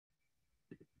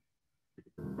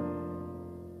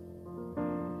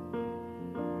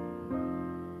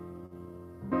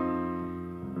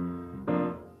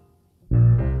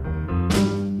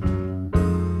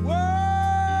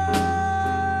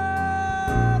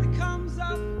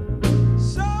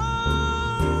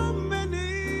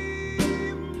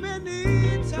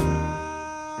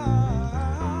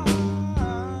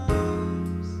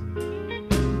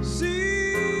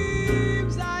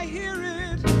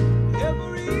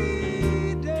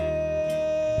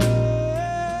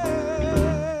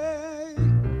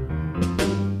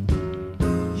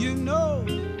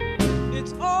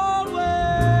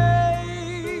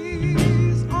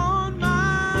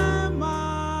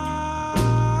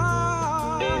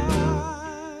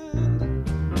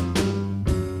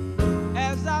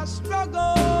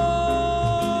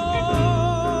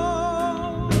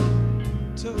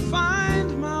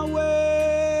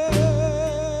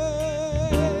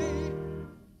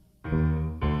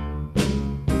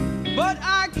but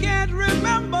I can't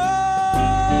remember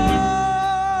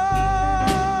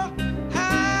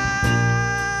half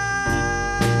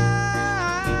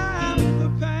the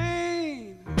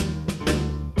pain.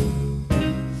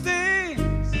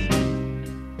 Things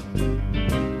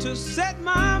to set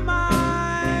my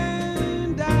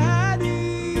mind at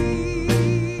ease,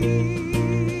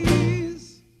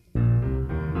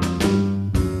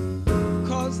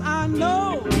 'cause I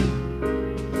know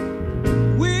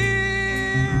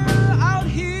we're out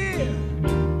here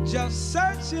just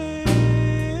searching,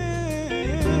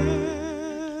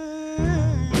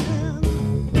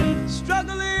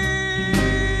 struggling,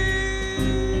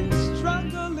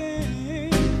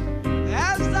 struggling,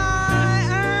 as I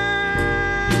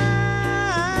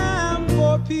am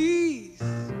for peace.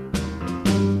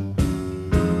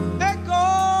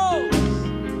 Echoes,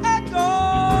 echoes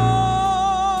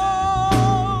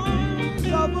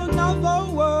of another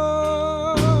world.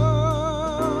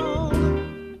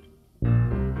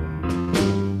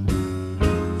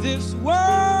 This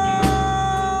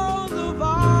world of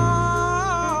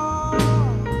ours,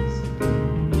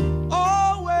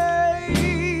 always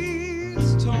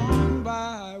torn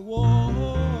by wars,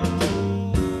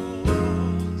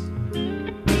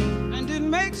 and it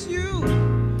makes you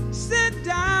sit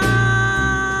down,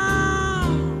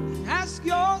 ask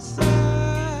yourself,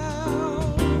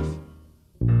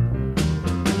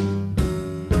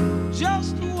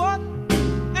 just what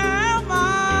am I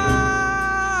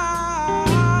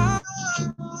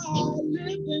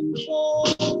living for?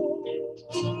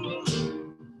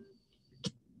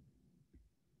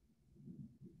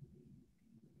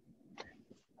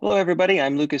 Hello, everybody.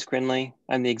 I'm Lucas Crinley.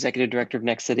 I'm the Executive Director of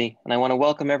Next City, and I want to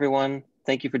welcome everyone.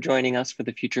 Thank you for joining us for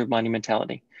the Future of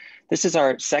Monumentality. This is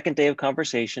our second day of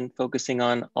conversation focusing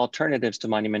on alternatives to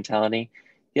monumentality.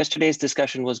 Yesterday's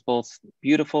discussion was both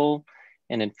beautiful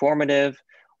and informative.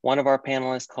 One of our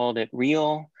panelists called it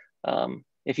real.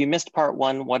 If you missed part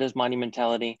one, what is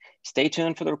monumentality? Stay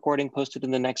tuned for the recording posted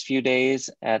in the next few days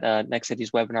at Next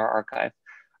City's webinar archive.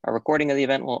 A recording of the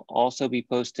event will also be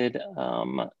posted.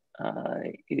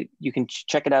 You can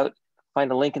check it out,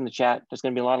 find a link in the chat. There's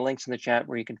going to be a lot of links in the chat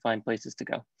where you can find places to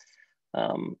go.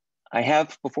 I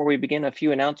have, before we begin, a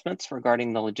few announcements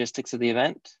regarding the logistics of the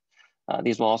event.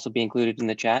 These will also be included in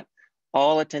the chat.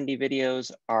 All attendee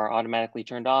videos are automatically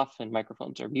turned off and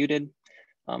microphones are muted.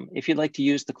 If you'd like to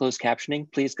use the closed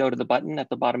captioning, please go to the button at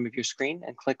the bottom of your screen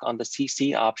and click on the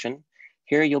CC option.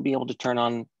 Here you'll be able to turn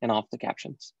on and off the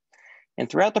captions. And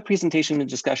throughout the presentation and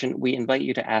discussion, we invite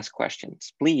you to ask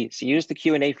questions. Please use the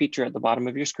Q&A feature at the bottom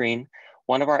of your screen.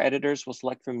 One of our editors will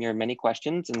select from your many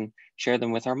questions and share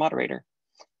them with our moderator.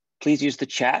 Please use the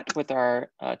chat with to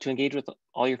engage with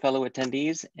all your fellow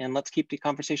attendees, and let's keep the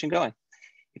conversation going.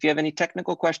 If you have any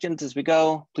technical questions as we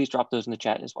go, please drop those in the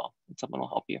chat as well, and someone will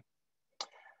help you.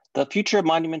 The Future of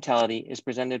Monumentality is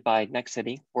presented by Next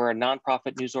City. We're a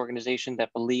nonprofit news organization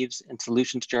that believes in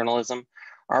solutions journalism.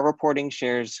 Our reporting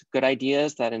shares good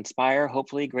ideas that inspire,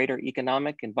 hopefully, greater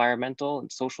economic, environmental,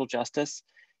 and social justice.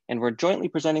 And we're jointly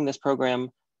presenting this program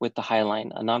with the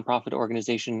Highline, a nonprofit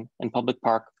organization and public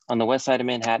park on the west side of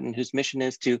Manhattan, whose mission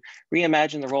is to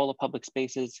reimagine the role of public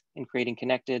spaces in creating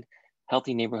connected,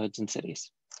 healthy neighborhoods and cities.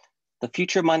 The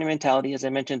Future of Monumentality, as I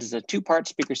mentioned, is a two-part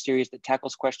speaker series that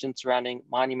tackles questions surrounding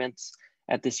monuments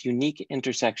at this unique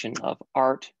intersection of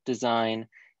art, design,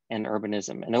 and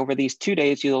urbanism. And over these 2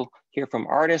 days, you'll hear from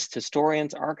artists,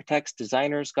 historians, architects,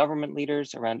 designers, government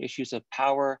leaders around issues of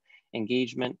power,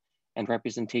 engagement, and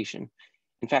representation.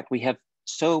 In fact, we have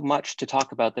so much to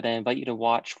talk about that I invite you to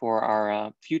watch for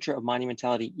our Future of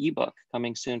Monumentality ebook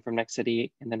coming soon from Next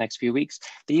City in the next few weeks.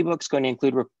 The ebook is going to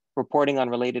include reporting on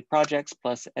related projects,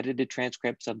 plus edited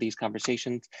transcripts of these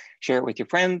conversations. Share it with your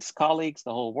friends, colleagues,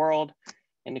 the whole world.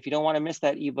 And if you don't want to miss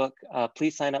that ebook,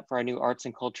 please sign up for our new Arts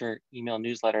and Culture email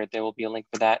newsletter. There will be a link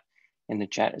for that in the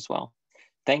chat as well.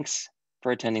 Thanks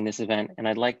for attending this event. And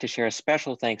I'd like to share a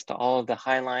special thanks to all of the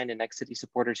Highline and Next City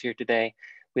supporters here today.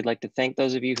 We'd like to thank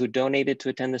those of you who donated to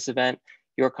attend this event.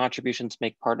 Your contributions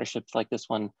make partnerships like this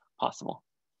one possible.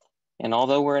 And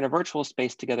although we're in a virtual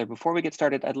space together, before we get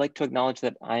started, I'd like to acknowledge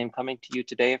that I am coming to you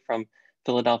today from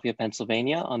Philadelphia,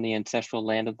 Pennsylvania, on the ancestral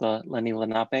land of the Lenni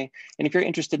Lenape. And if you're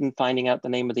interested in finding out the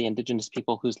name of the indigenous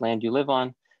people whose land you live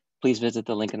on, please visit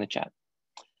the link in the chat.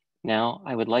 Now,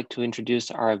 I would like to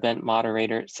introduce our event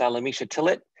moderator, Salamishah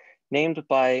Tillet, named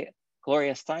by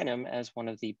Gloria Steinem as one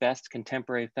of the best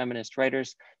contemporary feminist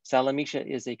writers. Salamishah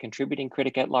is a contributing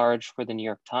critic at large for the New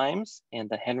York Times and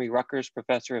the Henry Rutgers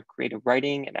Professor of Creative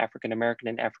Writing and African American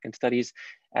and African Studies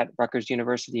at Rutgers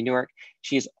University, New York.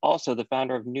 She is also the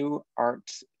founder of New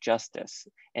Arts Justice,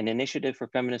 an initiative for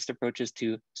feminist approaches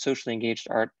to socially engaged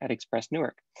art at Express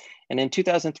Newark. And in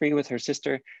 2003, with her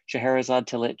sister, Scheherazade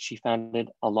Tillet, she founded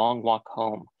A Long Walk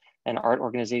Home, an art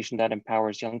organization that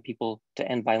empowers young people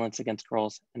to end violence against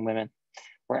girls and women.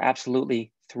 We're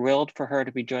absolutely thrilled for her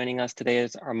to be joining us today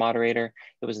as our moderator.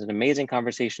 It was an amazing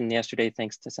conversation yesterday,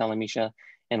 thanks to Salamishah.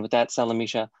 And with that,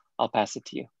 Salamishah, I'll pass it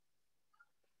to you.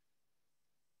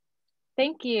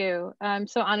 Thank you. I'm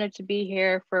so honored to be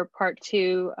here for part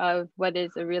 2 of what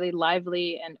is a really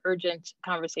lively and urgent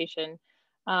conversation.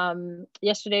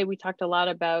 Yesterday, we talked a lot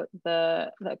about the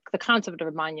concept of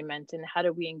a monument and how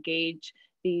do we engage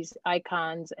these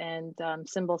icons and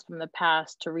symbols from the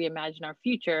past to reimagine our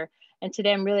future. And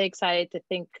today I'm really excited to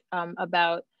think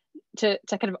about, to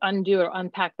kind of undo or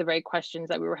unpack the very questions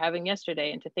that we were having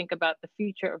yesterday and to think about the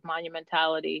future of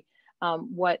monumentality,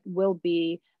 what will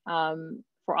be,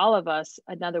 for all of us,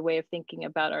 another way of thinking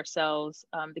about ourselves,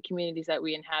 the communities that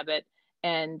we inhabit,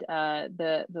 and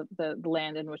the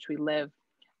land in which we live.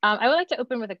 I would like to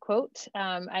open with a quote.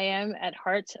 I am at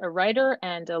heart a writer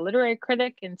and a literary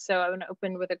critic, and so I want to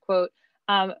open with a quote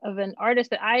of an artist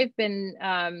that I've been,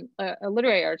 a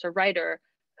literary artist, a writer,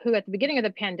 who at the beginning of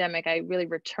the pandemic, I really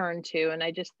returned to. And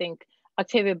I just think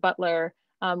Octavia Butler,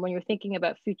 when you're thinking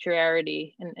about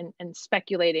futurity and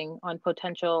speculating on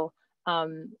potential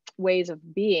ways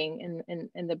of being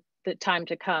in the time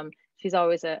to come, she's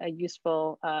always a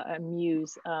useful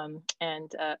muse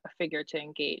and a figure to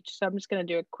engage. So I'm just going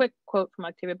to do a quick quote from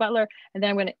Octavia Butler, and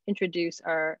then I'm going to introduce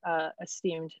our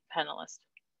esteemed panelists.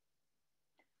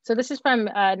 So this is from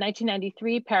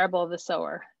 1993, Parable of the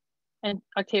Sower. And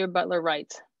Octavia Butler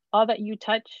writes, "All that you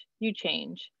touch, you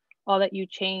change. All that you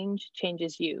change,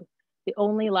 changes you. The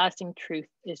only lasting truth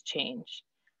is change."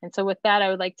 And so with that,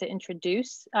 I would like to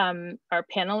introduce our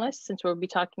panelists, since we'll be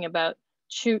talking about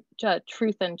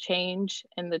truth and change,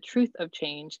 and the truth of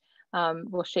change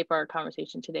will shape our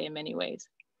conversation today in many ways.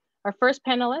 Our first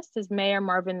panelist is Mayor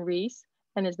Marvin Rees,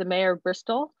 and is the mayor of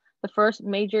Bristol, the first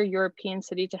major European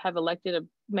city to have elected a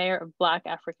mayor of Black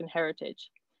African heritage.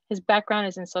 His background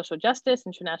is in social justice,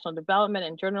 international development,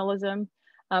 and journalism,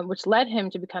 which led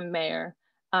him to become mayor.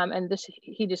 And this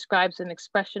he describes an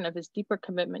expression of his deeper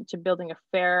commitment to building a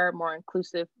fairer, more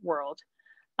inclusive world.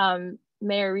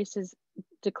 Mayor Rees has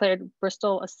declared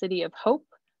Bristol a city of hope,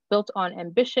 built on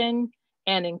ambition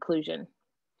and inclusion.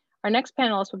 Our next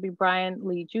panelist will be Brian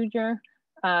Lee Jr.,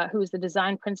 who is the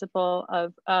design principal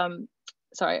of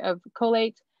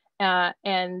Colate and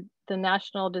a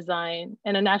national design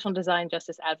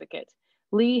justice advocate.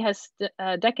 Lee has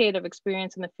a decade of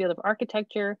experience in the field of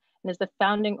architecture and is the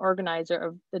founding organizer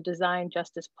of the Design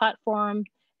Justice Platform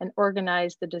and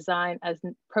organized the Design as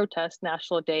Protest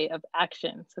National Day of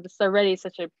Action. So this is already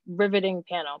such a riveting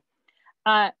panel.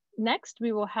 Next,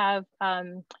 we will have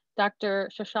Dr.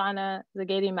 Shoshana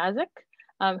Zagady-Mazik,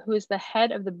 who is the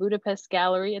head of the Budapest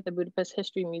Gallery at the Budapest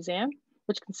History Museum,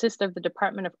 which consists of the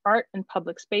Department of Art and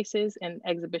Public Spaces and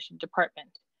Exhibition Department.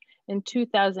 In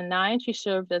 2009, she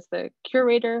served as the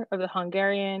curator of the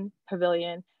Hungarian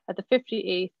Pavilion at the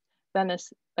 58th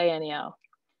Venice Biennial.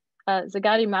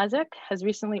 Zagady-Mazik has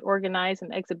recently organized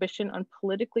an exhibition on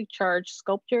politically charged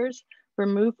sculptures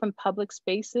removed from public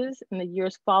spaces in the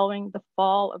years following the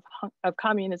fall of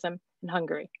communism in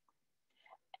Hungary.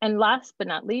 And last but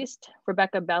not least,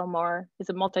 Rebecca Belmore is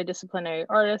a multidisciplinary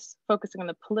artist focusing on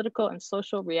the political and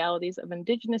social realities of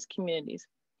Indigenous communities.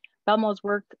 Belmore's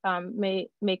work may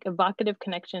make evocative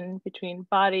connection between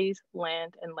bodies,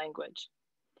 land, and language.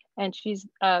 And she's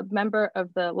a member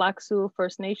of the Lac-Sul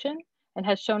First Nation and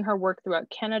has shown her work throughout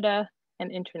Canada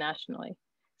and internationally.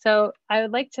 So I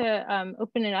would like to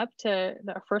open it up to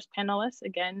our first panelist,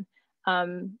 again,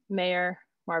 Mayor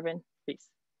Marvin Rees.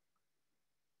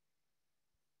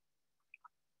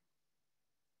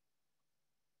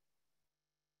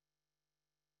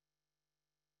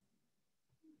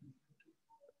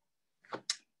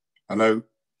 Hello.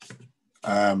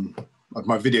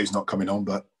 My video's not coming on,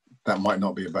 but that might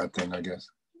not be a bad thing, I guess.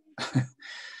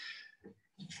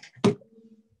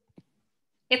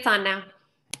 It's on now.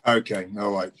 Okay,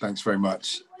 all right, thanks very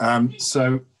much. I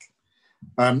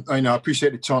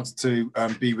appreciate the chance to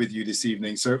be with you this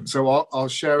evening. So I'll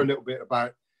share a little bit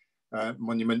about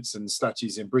monuments and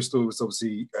statues in Bristol. Because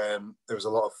obviously there was a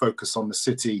lot of focus on the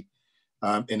city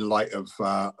in light of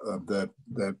the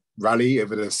rally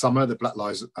over the summer, the Black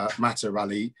Lives Matter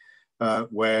rally,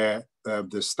 where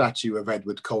the statue of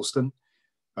Edward Colston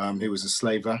who was a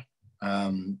slaver,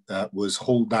 was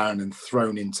hauled down and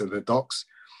thrown into the docks.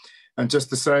 And just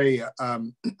to say,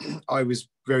 I was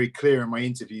very clear in my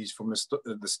interviews from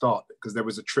the start, because there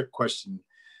was a trick question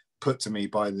put to me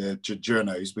by the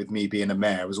journos with me being a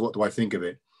mayor, was what do I think of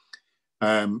it?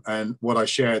 And what I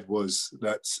shared was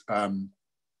that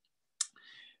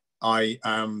I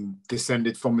am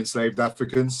descended from enslaved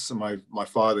Africans. My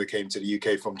father came to the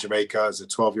UK from Jamaica as a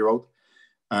 12-year-old,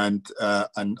 and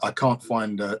I can't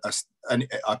find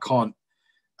I can't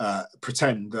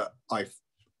pretend that I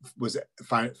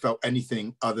felt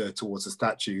anything other towards the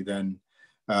statue than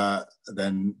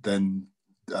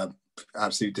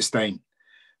absolute disdain.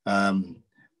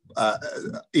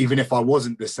 Even if I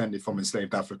wasn't descended from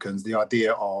enslaved Africans, the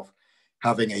idea of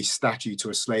having a statue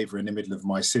to a slaver in the middle of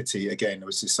my city, again,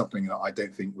 was just something that I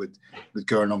don't think would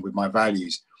go along with my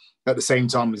values. At the same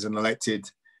time, as an elected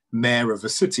mayor of a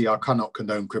city, I cannot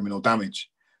condone criminal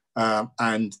damage.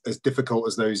 And as difficult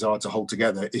as those are to hold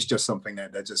together, it's just something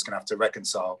that they're just going to have to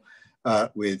reconcile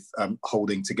with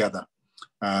holding together.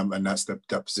 And that's the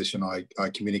position I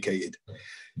communicated.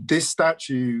 This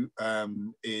statue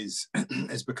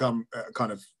has become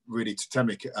kind of really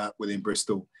totemic within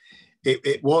Bristol.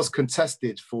 It was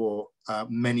contested for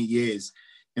many years.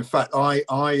 In fact, I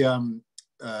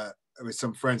with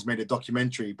some friends made a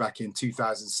documentary back in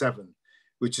 2007,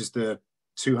 which is the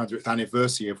 200th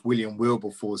anniversary of William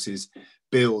Wilberforce's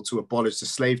bill to abolish the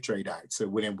Slave Trade Act. So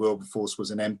William Wilberforce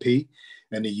was an MP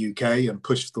in the UK and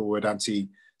pushed forward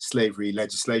anti-slavery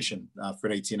legislation for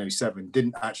 1807.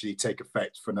 Didn't actually take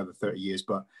effect for another 30 years,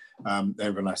 but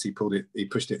nevertheless he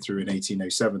pushed it through in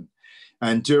 1807.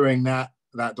 And during that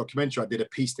documentary, I did a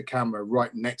piece to camera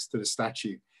right next to the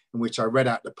statue, in which I read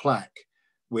out the plaque,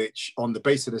 which on the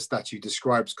base of the statue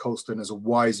describes Colston as a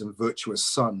wise and virtuous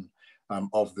son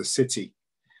of the city.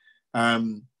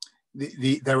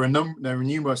 There are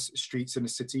numerous streets in the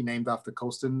city named after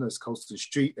Colston. There's Colston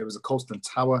Street, there was a Colston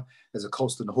Tower, there's a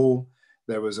Colston Hall,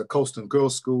 there was a Colston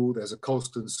Girls' School, there's a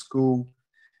Colston School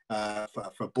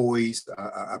for boys,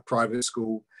 a private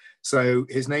school. So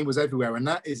his name was everywhere, and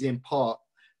that is in part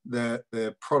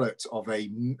the product of a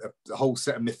whole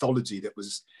set of mythology that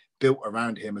was built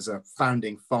around him as a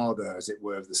founding father, as it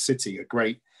were, of the city, a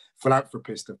great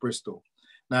philanthropist of Bristol.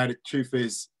 Now, the truth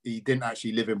is, he didn't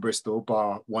actually live in Bristol,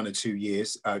 bar 1 or 2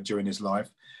 years during his life.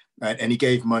 And he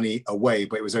gave money away,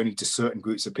 but it was only to certain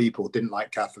groups of people, didn't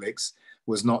like Catholics,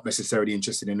 was not necessarily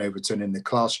interested in overturning the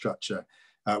class structure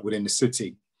within the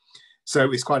city.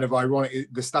 So it's kind of ironic.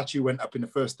 The statue went up in the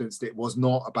first instance. It was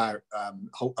not about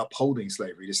upholding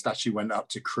slavery. The statue went up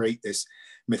to create this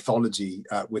mythology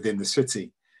within the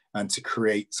city, and to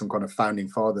create some kind of founding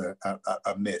father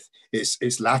a myth.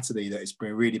 It's latterly that it's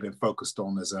really been focused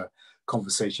on as a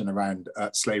conversation around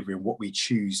slavery and what we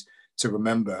choose to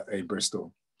remember in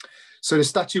Bristol. So the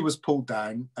statue was pulled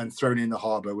down and thrown in the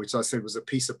harbour, which I said was a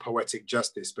piece of poetic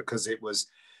justice, because it was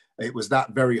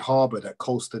that very harbour that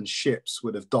Colston ships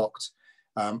would have docked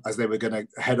as they were going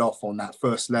to head off on that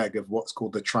first leg of what's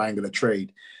called the triangular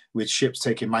trade, with ships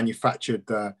taking manufactured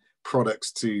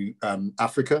products to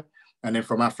Africa, and then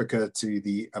from Africa to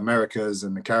the Americas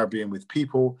and the Caribbean with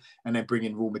people, and then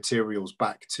bringing raw materials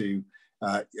back to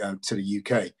the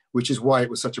UK, which is why it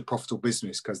was such a profitable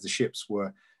business, because the ships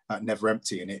were never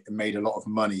empty, and it made a lot of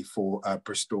money for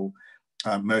Bristol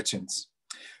merchants.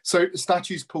 So the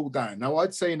statue's pulled down. Now,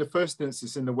 I'd say in the first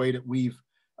instance, in the way that we've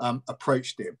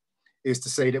approached it, is to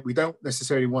say that we don't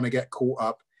necessarily want to get caught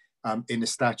up in the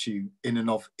statue in and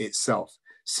of itself.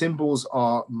 Symbols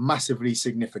are massively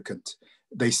significant.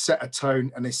 They set a tone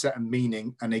and they set a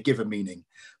meaning and they give a meaning.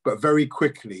 But very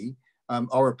quickly,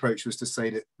 our approach was to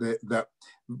say that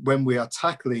when we are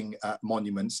tackling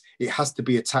monuments, it has to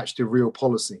be attached to real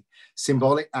policy.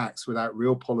 Symbolic acts without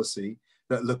real policy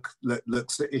that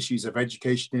looks at issues of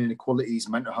education inequalities,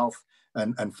 mental health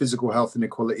and physical health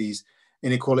inequalities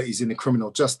in the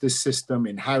criminal justice system,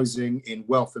 in housing, in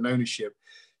wealth and ownership.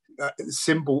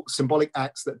 Symbolic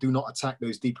acts that do not attack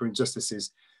those deeper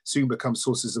injustices soon become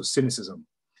sources of cynicism.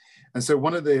 And so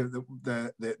one of the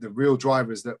real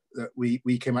drivers that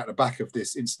we came out the back of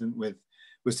this incident with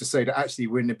was to say that actually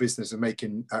we're in the business of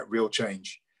making real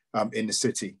change in the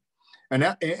city. And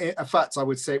that, in fact, I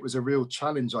would say it was a real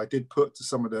challenge I did put to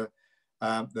some of the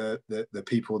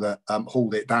people that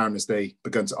hauled it down, as they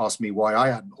began to ask me why I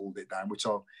hadn't hauled it down, which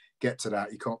I'll get to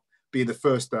that. You can't be the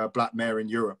first black mayor in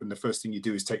Europe and the first thing you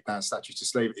do is take down statues to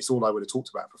slavery. It's all I would have talked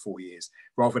about for 4 years,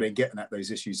 rather than getting at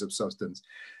those issues of substance.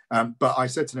 But I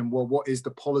said to them, well, what is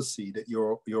the policy that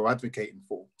you're advocating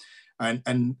for?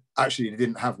 And actually they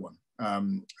didn't have one.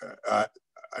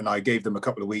 and I gave them a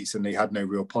couple of weeks and they had no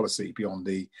real policy beyond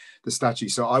the statue.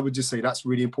 So I would just say that's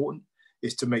really important,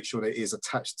 is to make sure that it is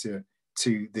attached to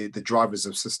the drivers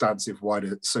of substantive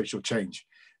wider social change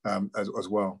as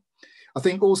well. I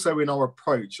think also in our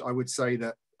approach, I would say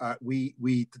that we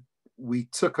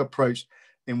took an approach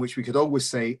in which we could always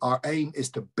say our aim is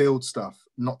to build stuff,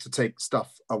 not to take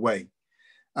stuff away.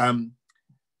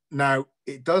 Now,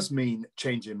 it does mean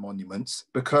changing monuments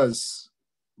because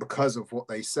of what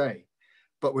they say,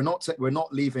 but we're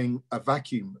not leaving a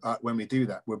vacuum when we do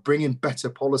that. We're bringing better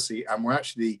policy, and we're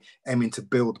actually aiming to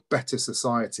build better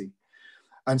society.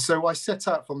 And so I set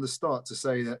out from the start to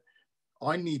say that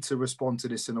I need to respond to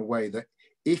this in a way that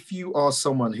if you are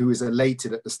someone who is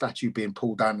elated at the statue being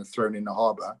pulled down and thrown in the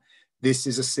harbour, this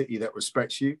is a city that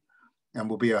respects you and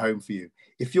will be a home for you.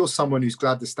 If you're someone who's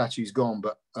glad the statue's gone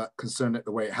but concerned at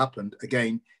the way it happened,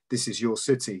 again, this is your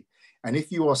city. And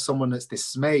if you are someone that's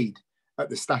dismayed at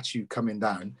the statue coming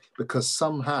down because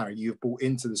somehow you've bought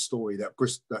into the story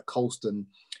that Colston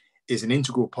is an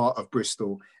integral part of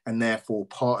Bristol and therefore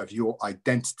part of your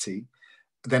identity,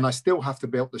 then I still have to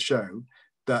be able to show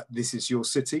that this is your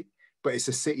city, but it's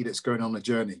a city that's going on a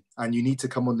journey, and you need to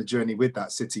come on the journey with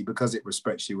that city because it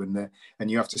respects you, and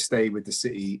you have to stay with the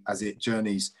city as it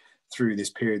journeys through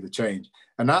this period of change.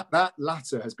 And that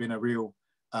latter has been a real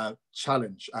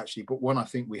challenge, actually, but one I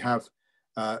think we have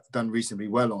done reasonably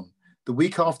well on. The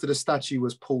week after the statue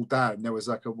was pulled down, there was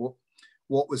like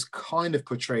what was kind of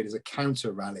portrayed as a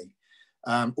counter rally,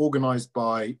 organised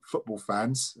by football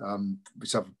fans, which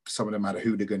some of them had a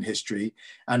hooligan history,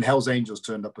 and Hell's Angels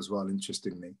turned up as well,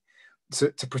 interestingly,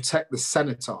 to protect the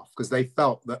cenotaph, because they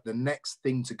felt that the next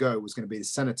thing to go was going to be the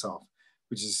cenotaph,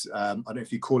 which is, I don't know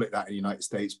if you call it that in the United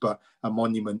States, but a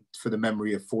monument for the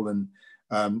memory of fallen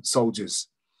soldiers.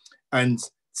 And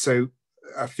so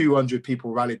a few hundred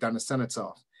people rallied down the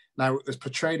cenotaph. Now, it was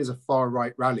portrayed as a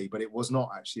far-right rally, but it was not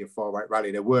actually a far-right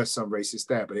rally. There were some racists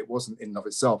there, but it wasn't in and of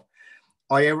itself.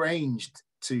 I arranged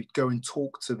to go and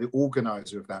talk to the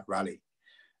organizer of that rally,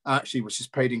 actually, which has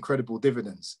paid incredible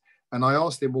dividends. And I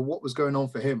asked him, well, what was going on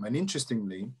for him? And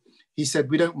interestingly, he said,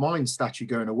 we don't mind statue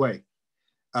going away,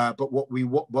 but what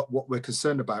we're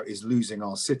concerned about is losing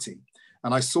our city.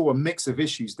 And I saw a mix of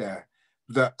issues there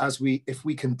that if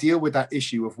we can deal with that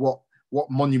issue of what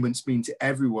monuments mean to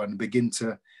everyone, begin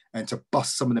to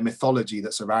bust some of the mythology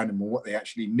that's around them and what they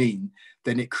actually mean,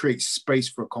 then it creates space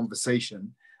for a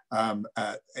conversation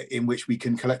in which we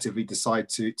can collectively decide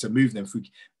to move them. If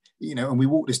we, and we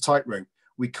walk this tightrope.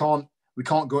 We can't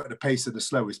go at the pace of the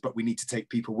slowest, but we need to take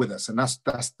people with us. And that's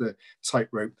the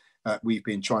tightrope we've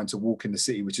been trying to walk in the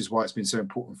city, which is why it's been so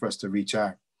important for us to reach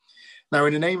out. Now,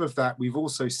 in the name of that, we've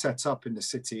also set up in the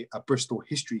city a Bristol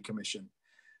History Commission.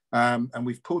 And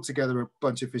we've pulled together a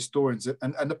bunch of historians.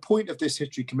 And the point of this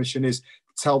History Commission is to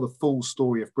tell the full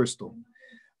story of Bristol.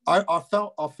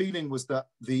 Our feeling was that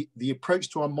the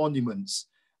approach to our monuments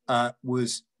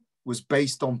was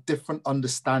based on different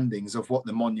understandings of what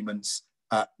the monuments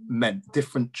meant,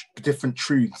 different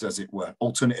truths, as it were,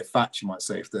 alternative facts, you might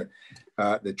say, if the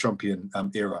Trumpian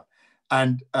era.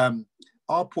 And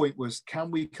our point was, can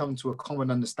we come to a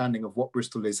common understanding of what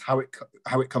Bristol is, how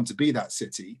it come to be that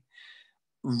city,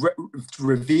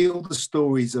 reveal the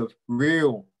stories of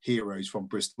real heroes from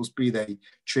Bristol, be they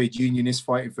trade unionists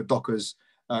fighting for dockers'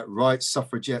 rights,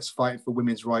 suffragettes fighting for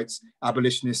women's rights,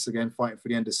 abolitionists, again, fighting for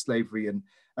the end of slavery and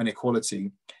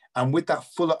equality. And with that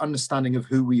fuller understanding of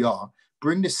who we are,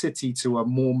 bring the city to a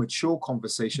more mature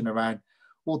conversation around,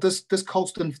 well, does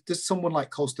someone like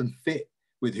Colston fit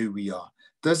with who we are?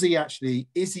 Is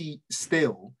he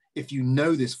still, if you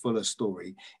know this fuller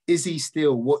story, is he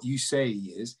still what you say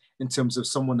he is in terms of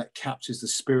someone that captures the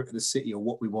spirit of the city or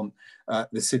what we want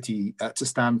the city to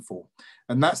stand for?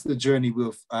 And that's the journey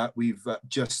we've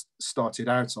just started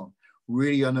out on,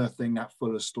 really unearthing that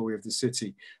fuller story of the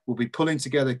city. We'll be pulling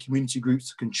together community groups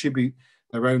to contribute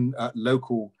their own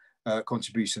local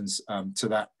contributions to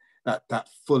that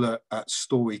fuller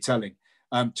storytelling.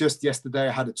 Just yesterday,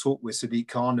 I had a talk with Sadiq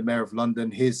Khan, the Mayor of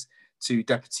London, his two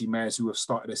deputy mayors who have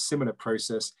started a similar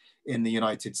process in the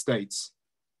United States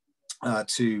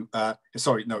in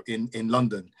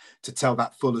London, to tell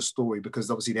that fuller story, because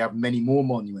obviously they have many more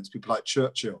monuments. People like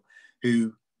Churchill,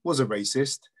 who was a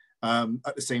racist,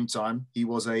 at the same time, he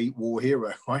was a war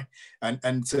hero, right?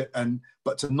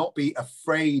 But to not be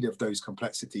afraid of those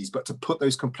complexities, but to put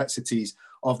those complexities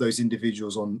of those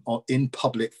individuals in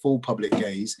full public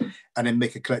gaze, and then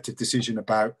make a collective decision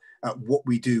about what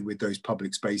we do with those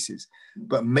public spaces.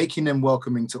 But making them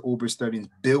welcoming to all Bristolians,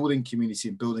 building community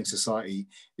and building society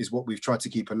is what we've tried to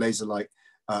keep a laser-like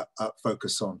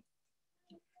focus on.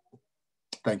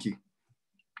 Thank you.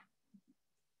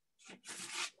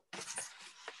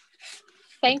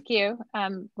 Thank you.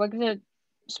 We're going to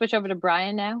switch over to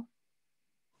Brian now.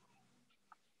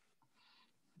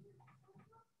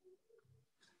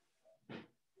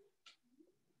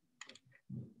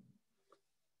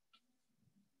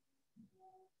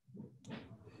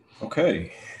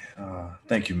 Okay,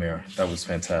 thank you, Mayor. That was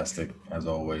fantastic, as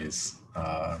always.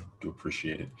 Do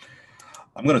appreciate it.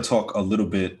 I'm going to talk a little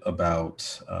bit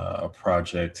about a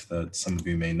project that some of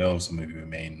you may know, some of you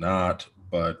may not,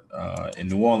 but in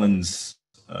New Orleans,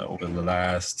 over the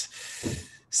last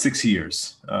 6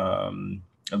 years,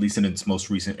 at least in its most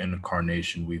recent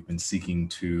incarnation, we've been seeking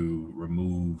to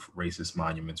remove racist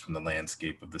monuments from the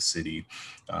landscape of the city,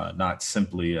 not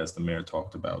simply, as the mayor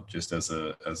talked about, just as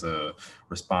a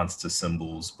response to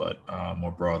symbols, but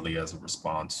more broadly as a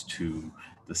response to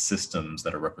the systems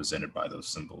that are represented by those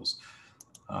symbols.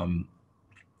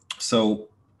 So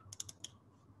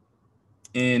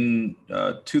in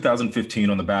 2015,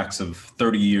 on the backs of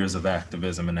 30 years of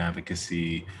activism and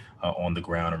advocacy on the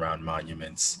ground around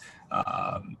monuments,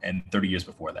 and 30 years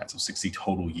before that, so 60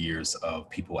 total years of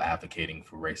people advocating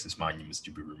for racist monuments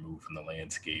to be removed from the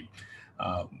landscape,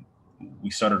 we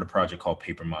started a project called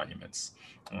Paper Monuments.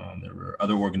 There were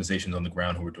other organizations on the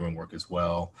ground who were doing work as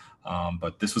well,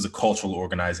 but this was a cultural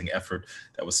organizing effort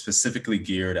that was specifically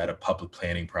geared at a public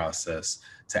planning process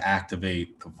to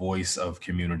activate the voice of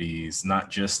communities,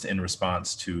 not just in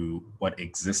response to what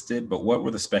existed, but what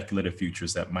were the speculative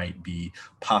futures that might be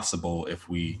possible if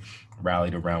we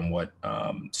rallied around what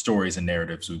stories and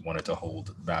narratives we wanted to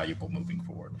hold valuable moving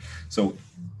forward. So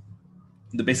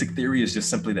the basic theory is just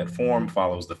simply that form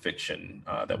follows the fiction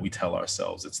that we tell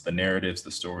ourselves. It's the narratives,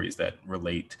 the stories that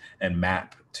relate and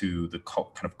map to the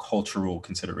kind of cultural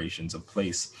considerations of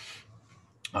place.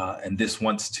 And this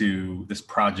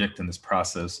project and this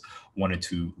process wanted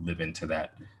to live into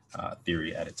that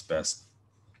theory at its best.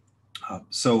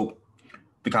 So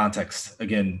the context,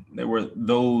 again, there were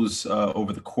those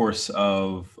over the course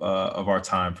of our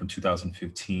time from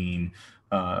 2015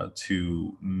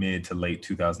 to mid to late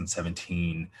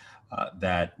 2017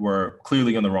 that were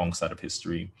clearly on the wrong side of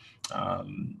history,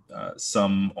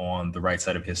 some on the right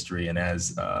side of history. And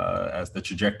as the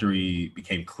trajectory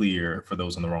became clear for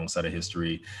those on the wrong side of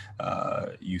history,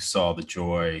 you saw the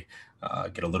joy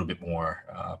get a little bit more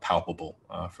palpable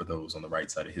for those on the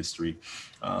right side of history.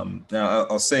 Now,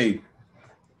 I'll say,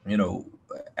 you know,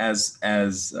 as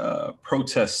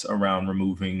protests around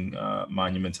removing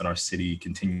monuments in our city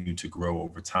continue to grow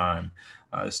over time,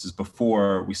 this is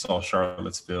before we saw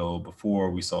Charlottesville,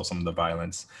 before we saw some of the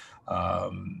violence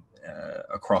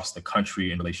across the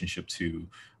country in relationship to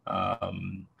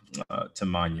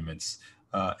monuments,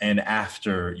 and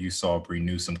after you saw Bree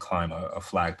Newsom climb a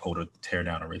flagpole to tear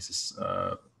down a racist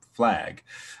flag.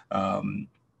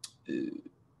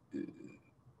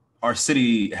 Our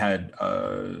city had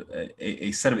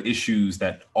a set of issues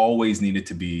that always needed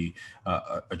to be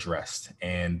addressed,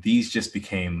 and these just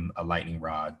became a lightning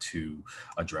rod to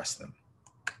address them.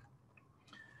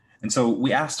 And so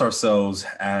we asked ourselves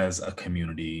as a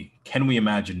community, can we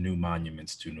imagine new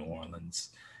monuments to New Orleans?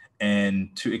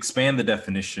 And to expand the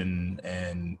definition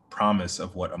and promise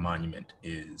of what a monument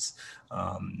is,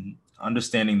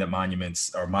 understanding that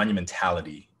monuments or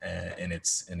monumentality in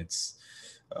its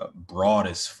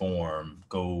broadest form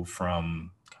go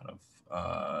from kind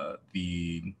of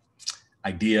the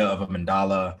idea of a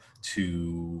mandala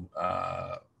to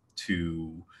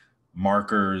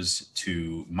markers,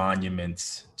 to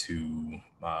monuments, to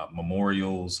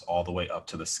memorials, all the way up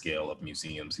to the scale of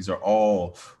museums. These are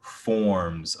all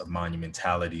forms of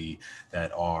monumentality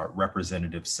that are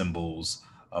representative symbols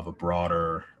of a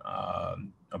broader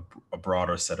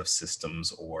set of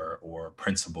systems or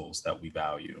principles that we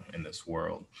value in this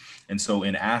world. And so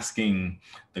in asking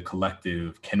the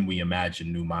collective, can we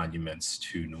imagine new monuments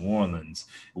to New Orleans?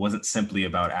 It wasn't simply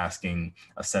about asking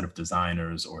a set of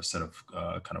designers or a set of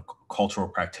kind of cultural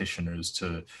practitioners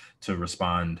to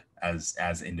respond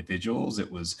as individuals. It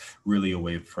was really a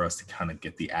way for us to kind of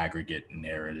get the aggregate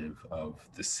narrative of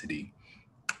the city.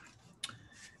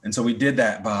 And so we did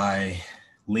that by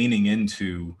leaning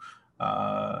into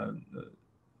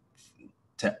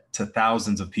to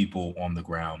thousands of people on the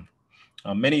ground,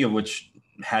 many of which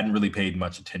hadn't really paid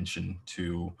much attention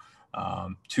to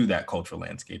that cultural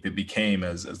landscape. It became,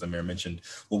 as the mayor mentioned,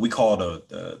 what we call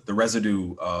the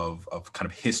residue of kind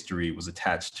of history was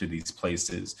attached to these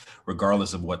places,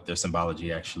 regardless of what their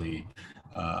symbology actually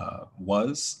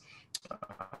was.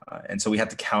 And so we had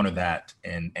to counter that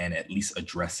and at least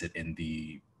address it in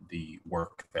the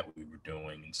work that we were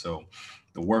doing. And so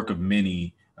the work of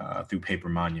many through Paper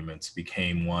Monuments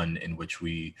became one in which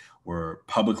we were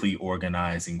publicly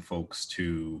organizing folks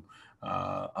to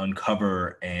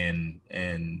uncover and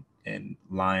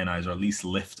lionize, or at least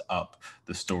lift up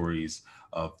the stories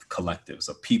of collectives,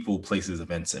 of people, places,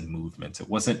 events, and movements. It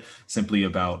wasn't simply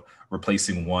about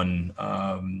replacing one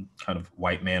kind of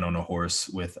white man on a horse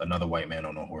with another white man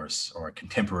on a horse, or a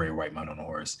contemporary white man on a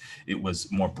horse. It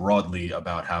was more broadly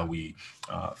about how we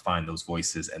find those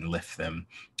voices and lift them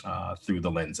through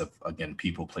the lens of, again,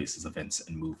 people, places, events,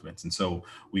 and movements. And so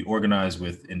we organized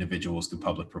with individuals through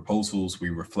public proposals. We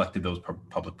reflected those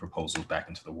public proposals back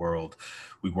into the world.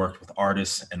 We worked with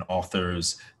artists and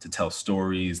authors to tell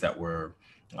stories that were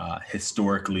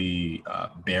historically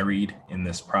buried in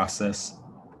this process.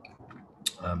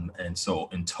 And so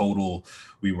in total,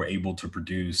 we were able to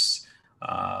produce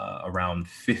around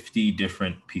 50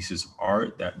 different pieces of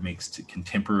art that makes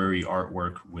contemporary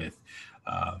artwork with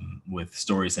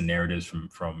stories and narratives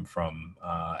from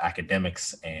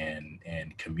academics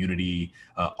and community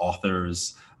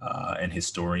authors and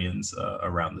historians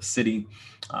around the city,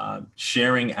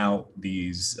 sharing out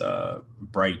these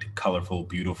bright, colorful,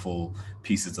 beautiful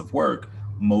pieces of work,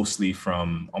 mostly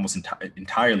from almost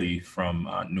entirely from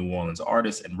New Orleans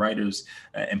artists and writers,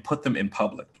 and put them in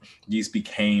public. These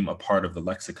became a part of the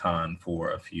lexicon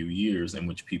for a few years, in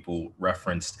which people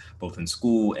referenced both in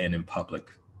school and in public.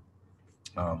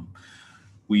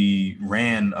 We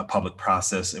ran a public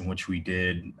process in which we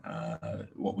did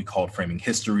what we called framing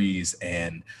histories,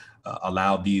 and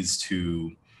allowed these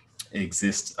to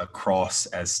exist across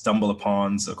as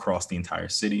stumble-upons across the entire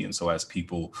city. And so as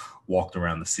people walked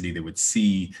around the city, they would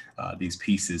see these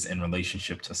pieces in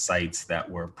relationship to sites that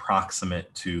were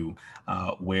proximate to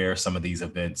where some of these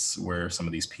events, where some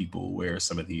of these people, where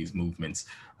some of these movements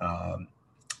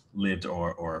lived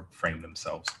or framed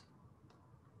themselves.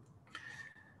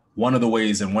 One of the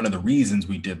ways and one of the reasons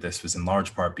we did this was in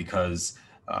large part because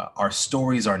our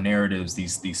stories, our narratives,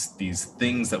 these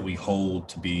things that we hold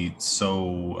to be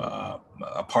so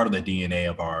a part of the DNA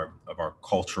of our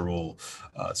cultural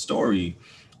story,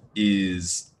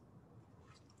 is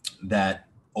that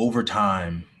over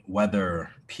time, whether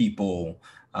people,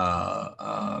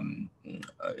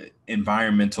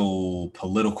 environmental,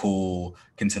 political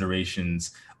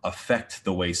considerations affect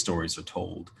the way stories are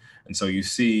told. And so you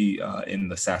see in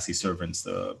the Sassy Servants,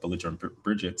 the Belligerent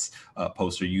Bridget's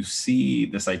poster, you see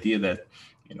this idea that,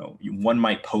 you know, one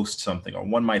might post something or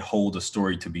one might hold a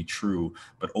story to be true,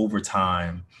 but over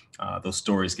time, those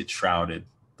stories get shrouded,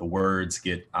 the words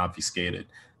get obfuscated.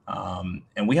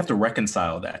 And we have to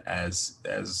reconcile that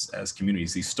as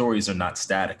communities. These stories are not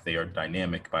static, they are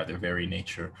dynamic by their very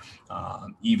nature.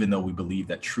 Even though we believe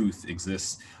that truth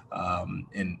exists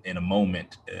in a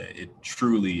moment, it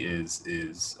truly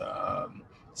is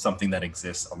something that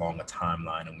exists along a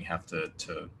timeline, and we have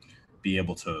to be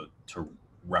able to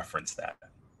reference that.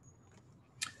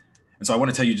 And so I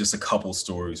want to tell you just a couple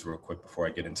stories real quick before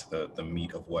I get into the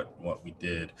meat of what we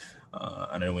did.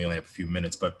 I know we only have a few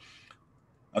minutes, but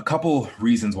a couple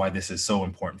reasons why this is so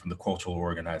important from the cultural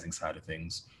organizing side of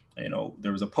things. You know,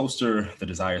 there was a poster, The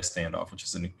Desire Standoff, which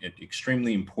is an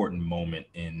extremely important moment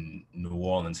in New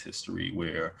Orleans history,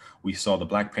 where we saw the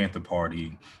Black Panther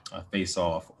Party face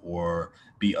off or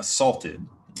be assaulted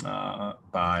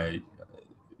by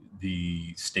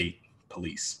the state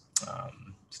police,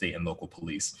 state and local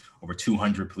police. Over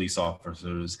 200 police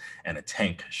officers and a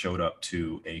tank showed up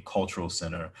to a cultural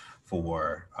center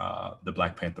for the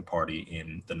Black Panther Party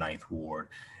in the 9th Ward,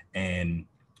 and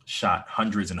shot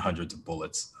hundreds and hundreds of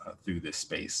bullets through this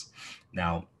space.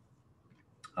 Now,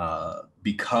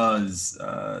 because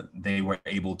they were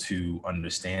able to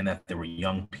understand that there were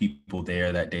young people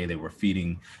there that day, they were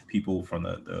feeding people from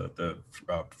the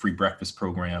free breakfast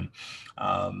program.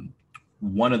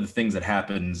 One of the things that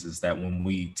happens is that when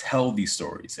we tell these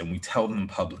stories and we tell them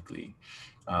publicly,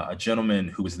 a gentleman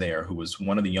who was there, who was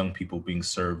one of the young people being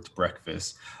served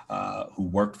breakfast, who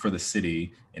worked for the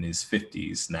city in his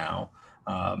 50s now,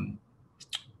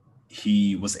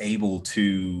 he was able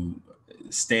to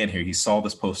stand here. He saw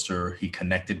this poster, he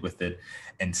connected with it,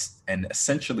 and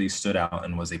essentially stood out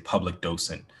and was a public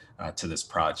docent to this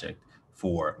project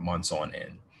for months on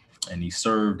end. And he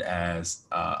served as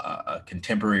a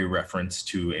contemporary reference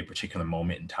to a particular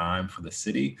moment in time for the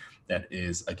city that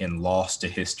is, again, lost to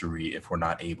history if we're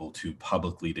not able to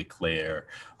publicly declare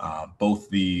both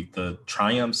the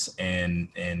triumphs and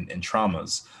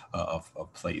traumas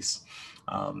of place.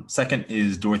 Second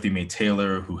is Dorothy Mae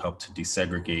Taylor, who helped to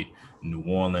desegregate New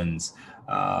Orleans,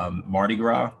 Mardi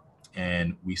Gras,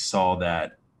 and we saw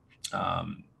that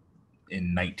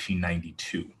in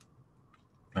 1992.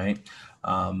 Right.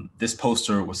 This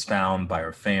poster was found by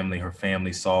her family. Her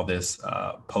family saw this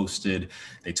posted.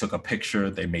 They took a picture,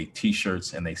 they made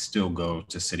T-shirts, and they still go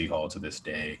to City Hall to this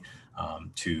day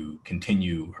to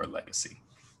continue her legacy.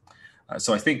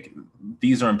 So I think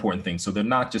these are important things. So they're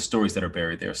not just stories that are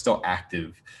buried, they're still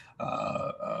active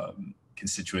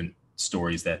constituent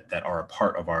stories that are a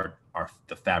part of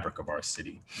the fabric of our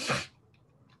city.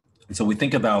 And so we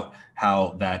think about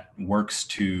how that works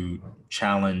to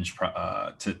challenge,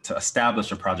 to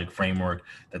establish a project framework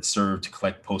that served to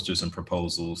collect posters and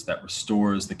proposals, that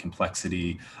restores the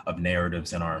complexity of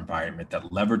narratives in our environment, that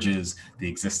leverages the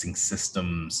existing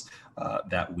systems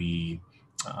that we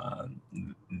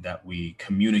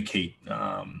communicate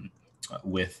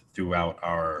with throughout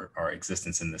our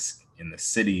existence in this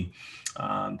city,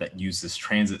 that uses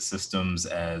transit systems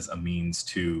as a means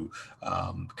to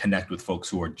connect with folks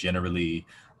who are generally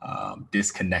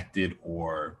disconnected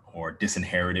or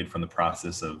disinherited from the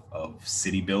process of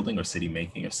city building or city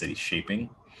making or city shaping.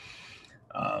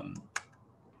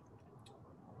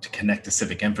 To connect to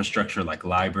civic infrastructure like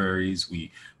libraries,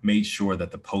 we made sure that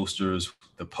the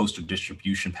poster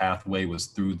distribution pathway was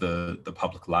through the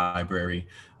public library.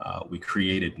 We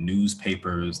created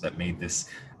newspapers that made this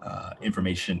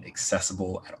information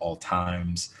accessible at all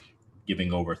times,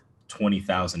 giving over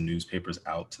 20,000 newspapers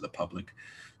out to the public.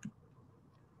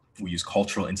 We use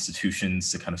cultural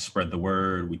institutions to kind of spread the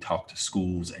word. We talked to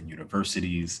schools and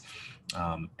universities.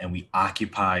 And we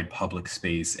occupied public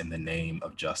space in the name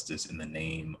of justice, in the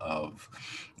name of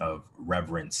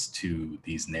reverence to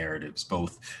these narratives,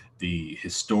 both the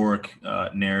historic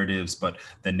narratives, but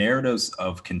the narratives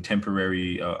of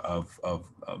contemporary, of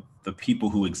the people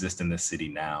who exist in this city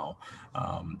now,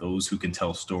 those who can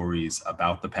tell stories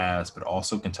about the past, but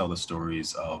also can tell the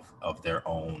stories of their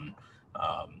own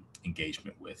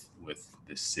engagement with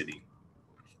this city.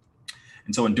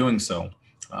 And so in doing so,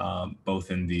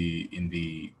 both in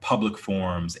the public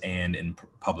forums and in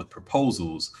public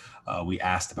proposals, we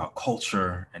asked about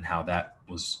culture and how that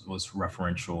was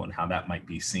referential and how that might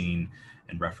be seen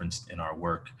and referenced in our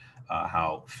work,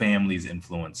 how families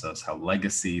influence us, how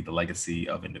the legacy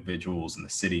of individuals in the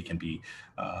city can be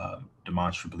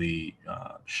demonstrably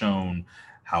shown,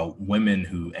 how women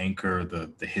who anchor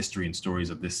the history and stories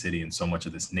of this city and so much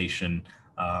of this nation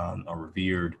are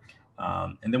revered.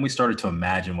 And then we started to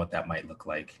imagine what that might look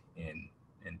like in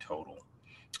total,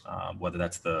 whether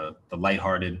that's the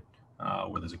lighthearted,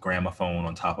 where there's a gramophone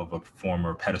on top of a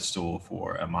former pedestal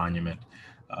for a monument,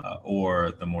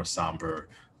 or the more somber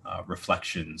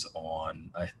reflections on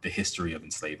the history of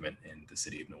enslavement in the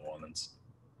city of New Orleans.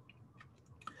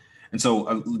 And so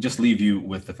I'll just leave you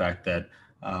with the fact that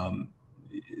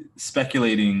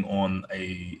speculating on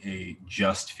a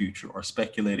just future or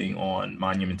speculating on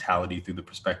monumentality through the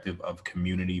perspective of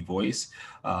community voice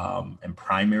and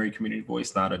primary community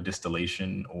voice, not a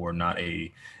distillation or not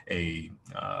a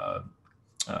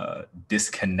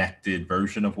disconnected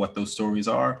version of what those stories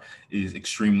are, is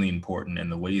extremely important. And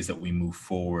the ways that we move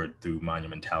forward through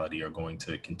monumentality are going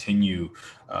to continue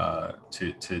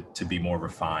to be more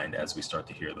refined as we start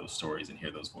to hear those stories and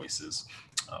hear those voices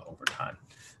over time.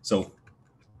 So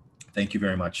thank you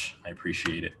very much. I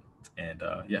appreciate it. And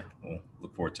yeah, we'll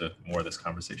look forward to more of this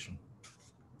conversation.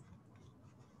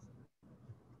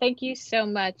 Thank you so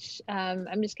much.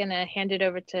 I'm just gonna hand it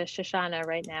over to Shoshana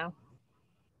right now.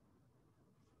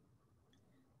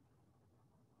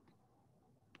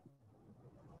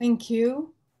 Thank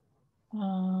you.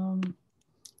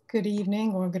 Good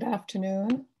evening or good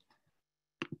afternoon.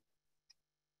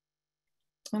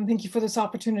 And thank you for this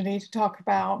opportunity to talk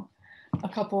about a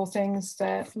couple of things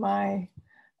that my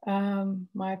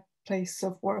place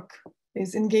of work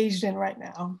is engaged in right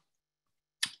now.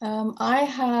 I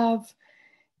have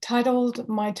titled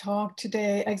my talk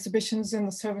today, Exhibitions in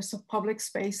the Service of Public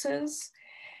Spaces.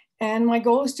 And my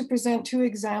goal is to present two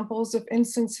examples of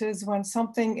instances when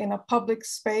something in a public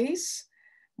space,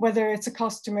 whether it's a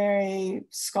customary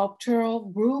sculptural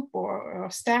group or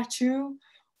a statue,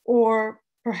 or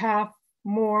perhaps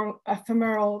more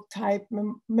ephemeral type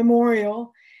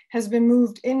memorial, has been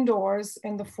moved indoors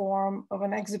in the form of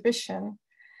an exhibition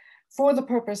for the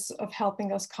purpose of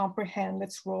helping us comprehend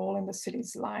its role in the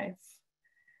city's life.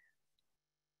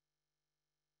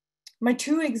 My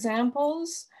two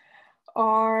examples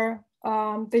are,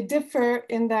 they differ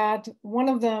in that one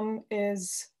of them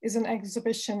is an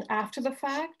exhibition after the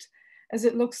fact, as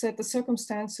it looks at the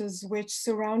circumstances which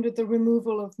surrounded the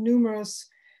removal of numerous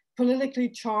politically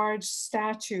charged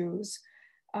statues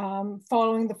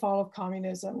following the fall of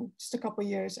communism, just a couple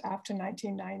years after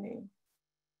 1990.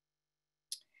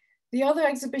 The other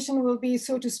exhibition will be,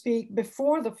 so to speak,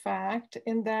 before the fact,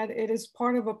 in that it is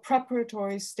part of a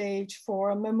preparatory stage for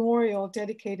a memorial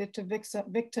dedicated to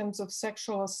victims of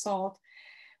sexual assault,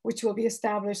 which will be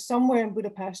established somewhere in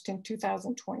Budapest in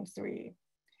 2023.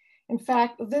 In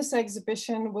fact, this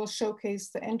exhibition will showcase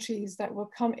the entries that will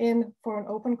come in for an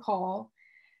open call.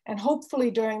 And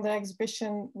hopefully during the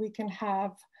exhibition, we can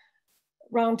have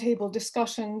roundtable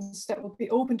discussions that will be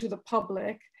open to the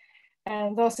public.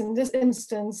 And thus, in this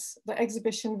instance, the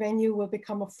exhibition venue will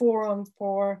become a forum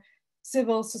for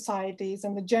civil societies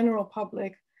and the general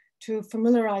public to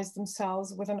familiarize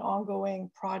themselves with an ongoing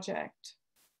project.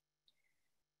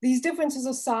 These differences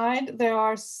aside, there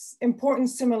are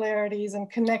important similarities and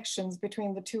connections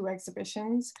between the two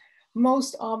exhibitions,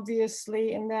 most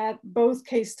obviously in that both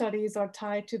case studies are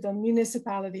tied to the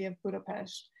municipality of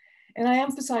Budapest. And I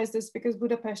emphasize this because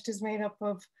Budapest is made up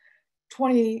of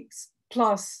 20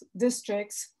 plus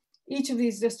districts. Each of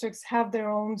these districts have their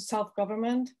own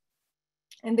self-government,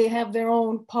 and they have their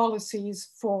own policies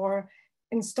for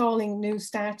installing new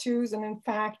statues. And in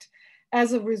fact,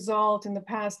 as a result, in the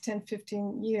past 10,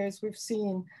 15 years, we've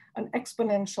seen an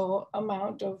exponential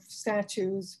amount of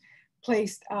statues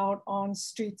placed out on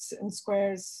streets and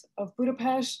squares of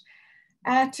Budapest.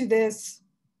 Add to this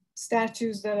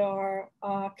statues that are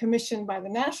commissioned by the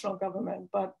national government,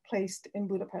 but placed in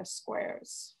Budapest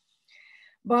squares.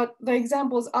 But the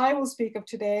examples I will speak of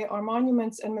today are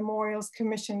monuments and memorials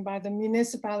commissioned by the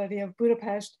municipality of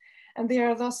Budapest, and they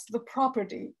are thus the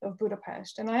property of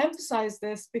Budapest. And I emphasize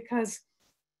this because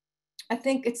I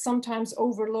think it's sometimes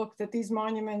overlooked that these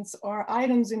monuments are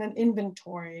items in an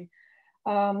inventory,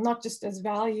 not just as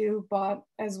value, but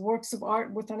as works of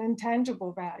art with an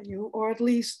intangible value, or at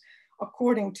least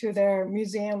according to their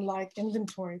museum-like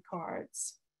inventory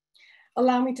cards.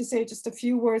 Allow me to say just a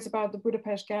few words about the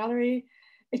Budapest Gallery.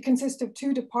 It consists of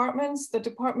two departments: the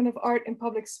Department of Art and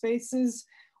Public Spaces,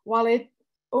 while it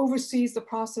oversees the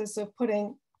process of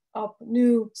putting up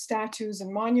new statues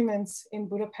and monuments in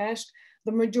Budapest.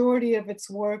 The majority of its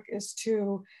work is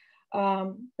to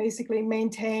basically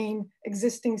maintain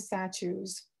existing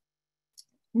statues,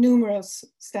 numerous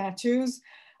statues.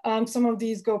 Some of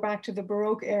these go back to the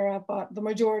Baroque era, but the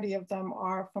majority of them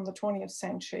are from the 20th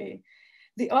century.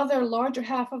 The other larger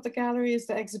half of the gallery is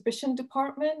the exhibition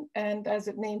department. And as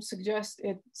its name suggests,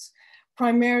 it's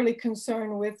primarily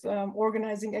concerned with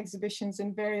organizing exhibitions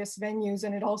in various venues.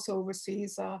 And it also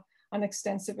oversees an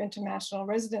extensive international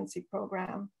residency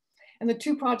program. And the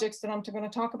two projects that I'm going to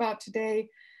talk about today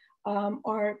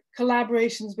are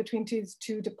collaborations between these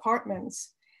two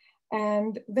departments.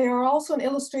 And they are also an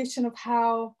illustration of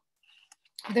how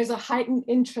there's a heightened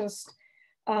interest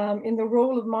in the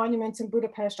role of monuments in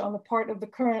Budapest on the part of the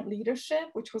current leadership,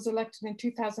 which was elected in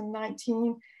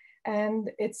 2019, and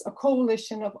it's a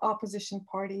coalition of opposition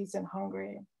parties in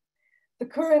Hungary. The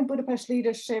current Budapest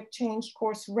leadership changed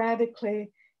course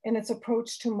radically in its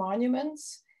approach to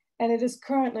monuments, and it is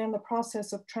currently in the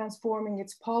process of transforming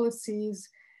its policies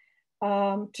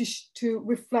to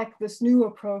reflect this new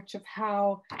approach of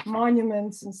how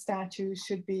monuments and statues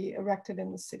should be erected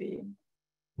in the city.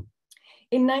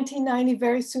 In 1990,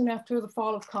 very soon after the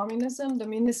fall of communism, the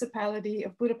municipality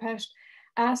of Budapest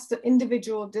asked the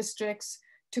individual districts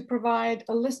to provide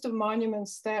a list of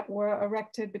monuments that were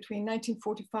erected between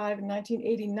 1945 and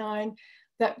 1989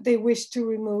 that they wished to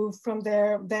remove from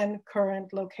their then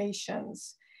current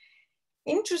locations.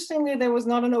 Interestingly, there was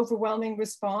not an overwhelming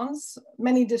response.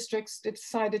 Many districts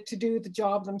decided to do the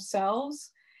job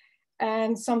themselves,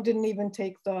 and some didn't even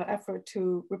take the effort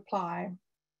to reply.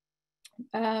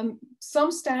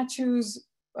 Some statues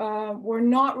were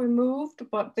not removed,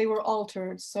 but they were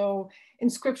altered. So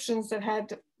inscriptions that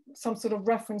had some sort of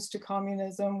reference to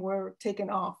communism were taken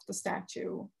off the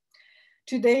statue.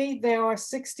 Today, there are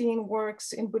 16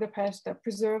 works in Budapest that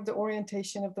preserve the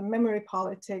orientation of the memory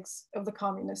politics of the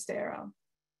communist era.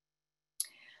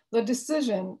 The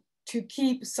decision to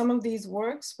keep some of these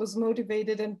works was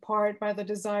motivated in part by the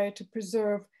desire to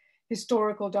preserve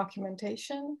historical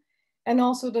documentation and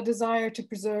also the desire to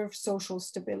preserve social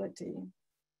stability.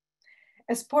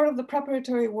 As part of the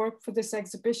preparatory work for this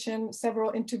exhibition, several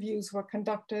interviews were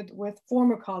conducted with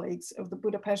former colleagues of the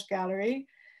Budapest Gallery,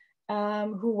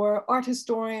 who were art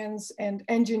historians and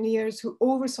engineers who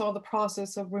oversaw the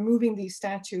process of removing these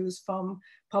statues from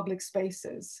public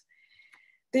spaces.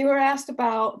 They were asked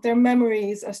about their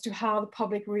memories as to how the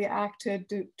public reacted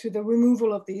to the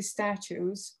removal of these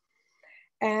statues.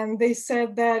 And they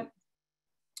said that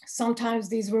sometimes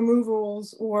these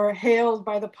removals were hailed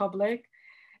by the public,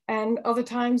 and other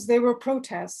times they were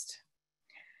protests.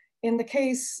 In the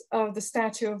case of the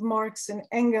statue of Marx and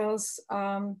Engels,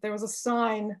 there was a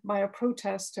sign by a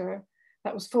protester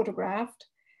that was photographed,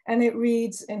 and it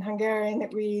reads, in Hungarian,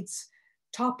 it reads,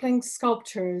 "Toppling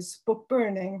sculptures, book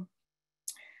burning."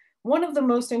 One of the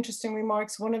most interesting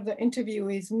remarks one of the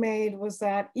interviewees made was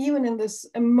that even in this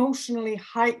emotionally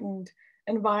heightened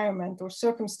environment or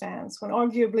circumstance, when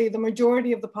arguably the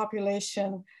majority of the population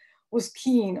was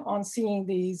keen on seeing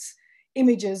these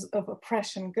images of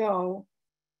oppression go,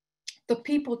 the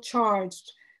people charged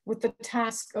with the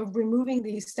task of removing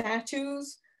these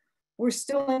statues were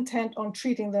still intent on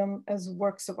treating them as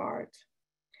works of art.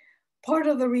 Part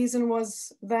of the reason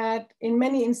was that in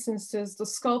many instances, the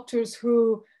sculptors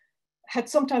who had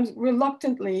sometimes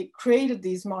reluctantly created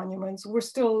these monuments were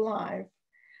still alive.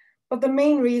 But the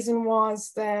main reason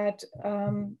was that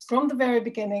from the very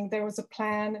beginning, there was a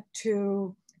plan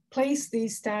to place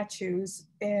these statues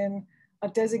in a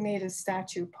designated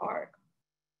statue park.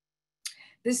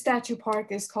 This statue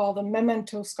park is called the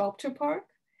Memento Sculpture Park,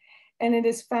 and it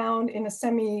is found in a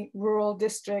semi-rural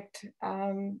district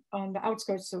on the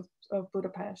outskirts of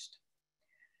Budapest,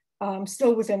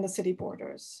 still within the city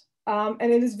borders. And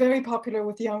it is very popular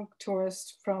with young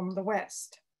tourists from the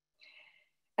West.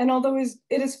 And although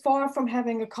it is far from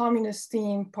having a communist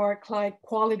theme park-like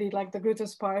quality like the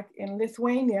Grutas Park in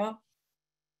Lithuania,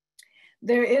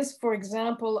 there is, for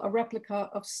example, a replica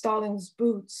of Stalin's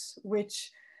boots,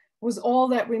 which was all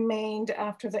that remained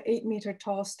after the 8-meter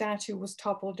tall statue was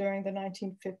toppled during the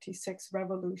 1956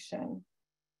 revolution.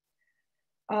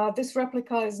 This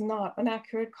replica is not an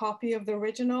accurate copy of the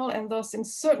original, and thus in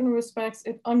certain respects,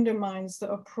 it undermines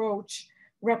the approach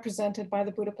represented by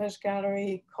the Budapest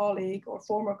Gallery colleague or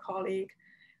former colleague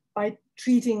by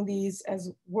treating these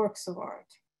as works of art.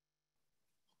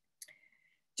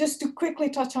 Just to quickly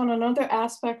touch on another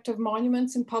aspect of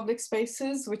monuments in public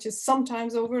spaces, which is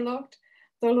sometimes overlooked,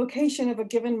 the location of a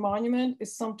given monument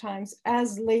is sometimes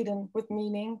as laden with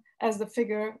meaning as the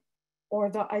figure or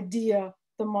the idea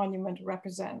the monument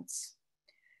represents.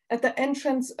 At the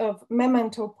entrance of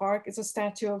Memento Park is a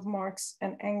statue of Marx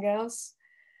and Engels.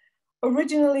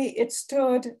 Originally, it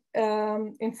stood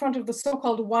in front of the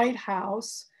so-called White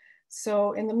House.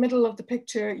 So in the middle of the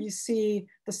picture, you see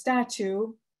the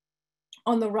statue.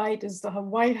 On the right is the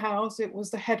White House. It was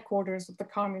the headquarters of the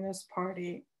Communist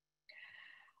Party.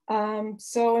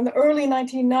 So in the early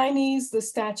 1990s, the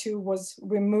statue was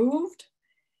removed.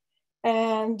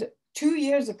 And 2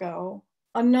 years ago,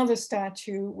 another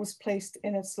statue was placed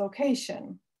in its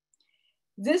location.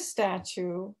 This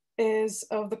statue is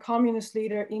of the communist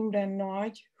leader Imre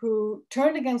Nagy, who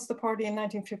turned against the party in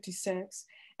 1956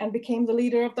 and became the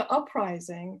leader of the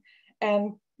uprising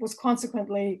and was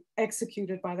consequently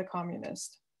executed by the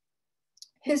communists.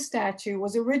 His statue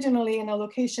was originally in a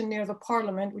location near the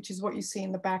parliament, which is what you see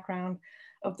in the background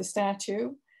of the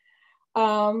statue.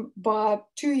 But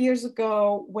 2 years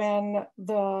ago, when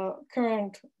the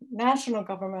current national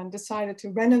government decided to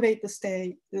renovate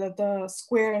the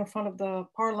square in front of the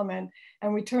parliament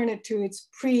and return it to its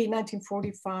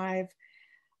pre-1945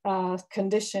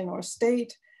 condition or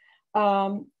state,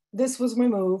 this was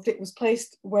removed. It was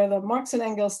placed where the Marx and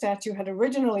Engels statue had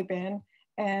originally been,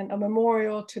 and a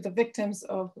memorial to the victims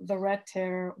of the Red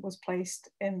Terror was placed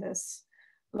in this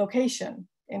location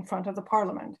in front of the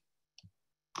parliament.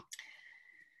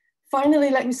 Finally,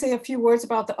 let me say a few words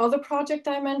about the other project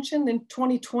I mentioned. In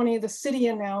 2020, the city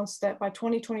announced that by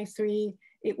 2023,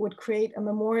 it would create a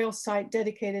memorial site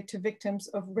dedicated to victims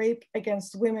of rape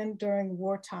against women during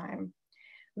wartime.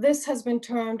 This has been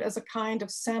termed as a kind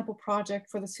of sample project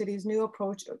for the city's new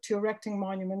approach to erecting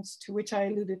monuments, to which I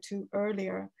alluded to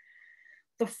earlier.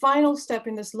 The final step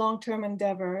in this long-term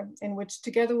endeavor, in which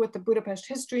together with the Budapest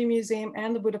History Museum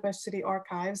and the Budapest City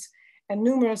Archives, and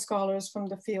numerous scholars from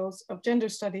the fields of gender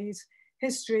studies,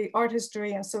 history, art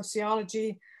history, and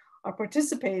sociology are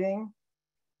participating,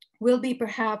 will be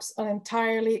perhaps an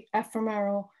entirely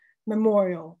ephemeral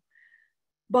memorial.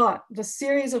 But the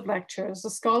series of lectures, the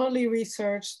scholarly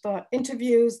research, the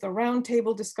interviews, the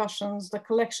roundtable discussions, the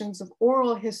collections of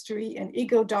oral history and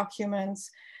ego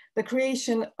documents, the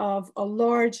creation of a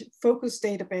large focus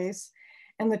database,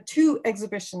 and the 2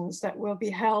 exhibitions that will be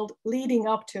held leading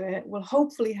up to it will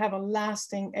hopefully have a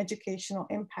lasting educational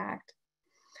impact.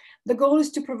 The goal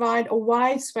is to provide a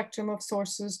wide spectrum of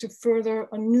sources to further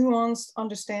a nuanced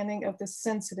understanding of this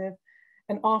sensitive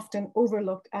and often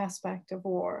overlooked aspect of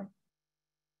war.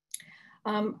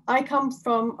 I come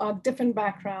from a different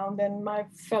background than my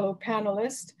fellow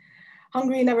panelists.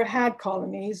 Hungary never had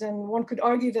colonies, and one could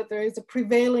argue that there is a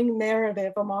prevailing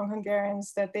narrative among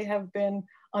Hungarians that they have been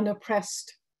an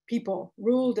oppressed people,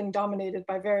 ruled and dominated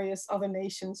by various other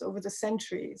nations over the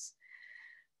centuries.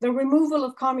 The removal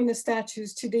of communist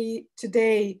statues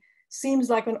today seems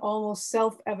like an almost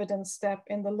self-evident step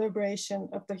in the liberation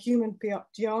of the human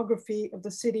geography of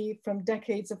the city from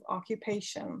decades of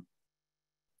occupation.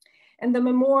 And the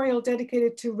memorial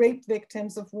dedicated to rape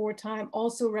victims of wartime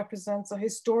also represents a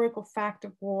historical fact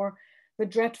of war the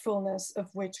dreadfulness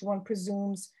of which one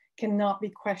presumes cannot be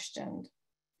questioned.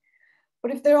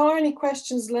 But if there are any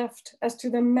questions left as to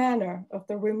the manner of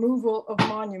the removal of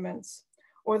monuments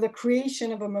or the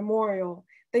creation of a memorial,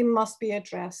 they must be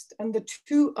addressed. And the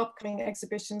two upcoming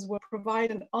exhibitions will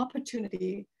provide an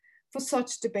opportunity for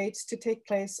such debates to take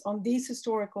place on these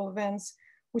historical events,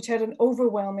 which had an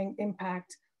overwhelming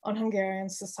impact on Hungarian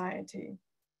society.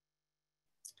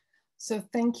 So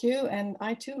thank you. And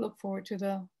I too look forward to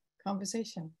the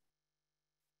conversation.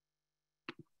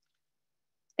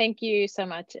 Thank you so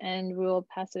much. And we'll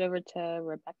pass it over to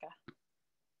Rebecca.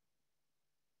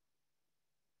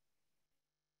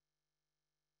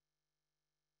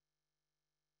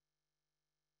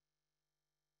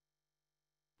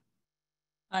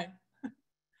 Hi.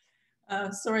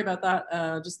 Sorry about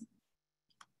that. Just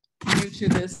new to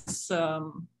this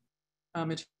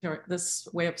material, this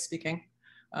way of speaking.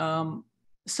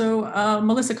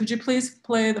 Melissa, could you please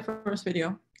play the first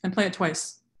video and play it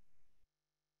twice?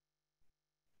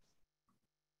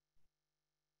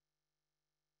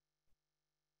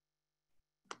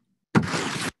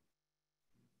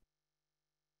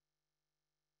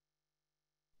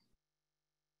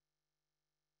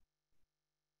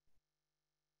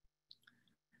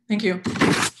 Thank you.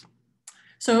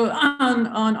 So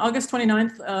on August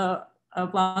 29th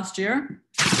of last year,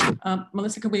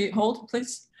 Melissa, could we hold,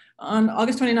 please? On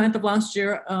August 29th of last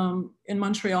year in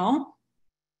Montreal,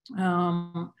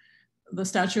 the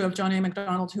statue of John A.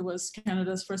 Macdonald, who was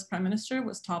Canada's first prime minister,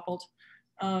 was toppled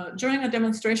during a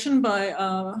demonstration by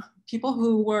people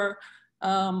who were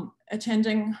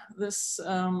attending this,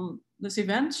 this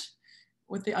event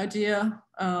with the idea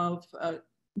of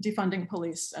defunding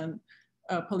police and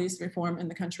police reform in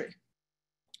the country.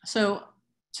 So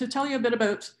to tell you a bit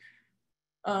about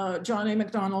John A.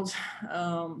 Macdonald,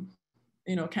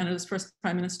 Canada's first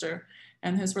prime minister,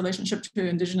 and his relationship to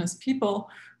Indigenous people,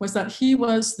 was that he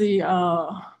was the,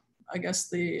 I guess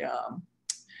the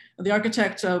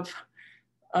architect of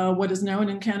what is known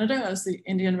in Canada as the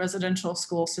Indian residential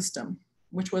school system,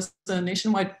 which was a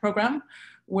nationwide program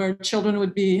where children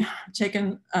would be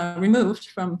taken,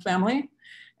 removed from family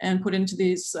and put into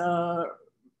these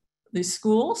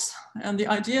schools. And the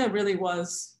idea really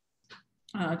was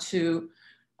to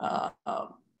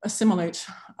assimilate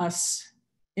us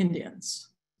Indians.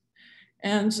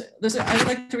 And I'd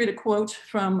like to read a quote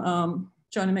from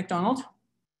John A. Macdonald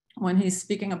when he's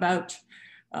speaking about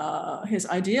his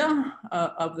idea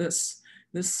of this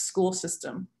school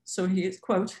system. So his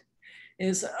quote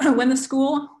is, "When the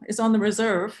school is on the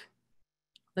reserve,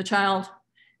 the child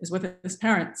is with his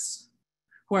parents,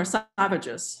 who are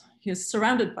savages. He is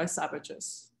surrounded by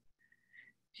savages.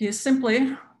 He is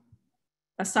simply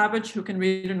a savage who can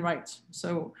read and write."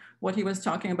 So what he was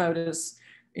talking about is,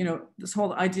 this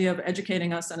whole idea of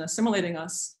educating us and assimilating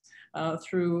us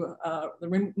through the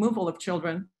removal of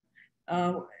children.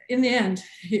 In the end,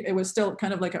 it was still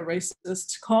kind of like a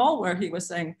racist call where he was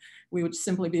saying we would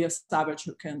simply be a savage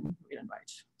who can read and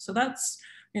write. So that's,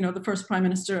 the first prime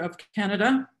minister of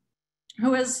Canada,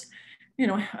 who is,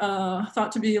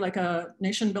 thought to be like a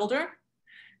nation builder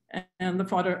and the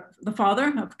father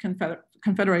of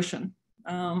Confederation.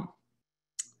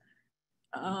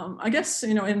 I guess,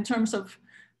 in terms of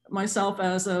myself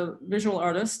as a visual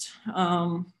artist,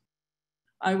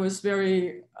 I was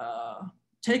very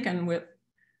taken with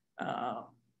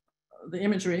the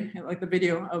imagery, like the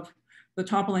video of the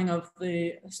toppling of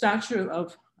the statue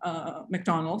of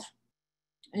Macdonald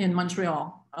in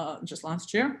Montreal just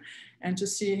last year, and to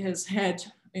see his head,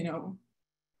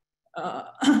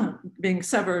 being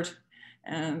severed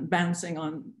and bouncing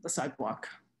on the sidewalk.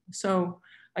 So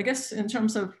I guess in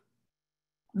terms of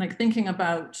like thinking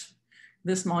about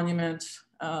this monument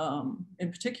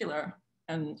in particular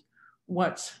and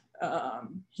what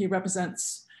he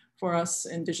represents for us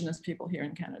Indigenous people here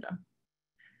in Canada.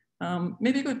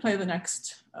 Maybe you could play the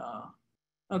next,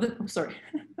 sorry.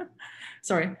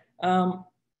 Sorry.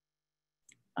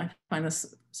 I find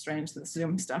this strange, the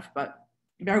Zoom stuff, but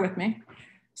bear with me.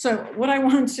 So what I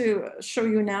want to show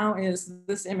you now is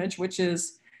this image, which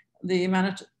is the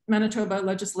Manitoba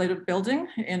Legislative Building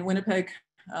in Winnipeg,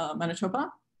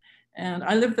 Manitoba. And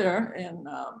I lived there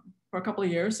for a couple of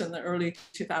years in the early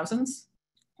 2000s.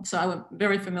 So I'm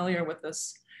very familiar with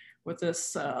this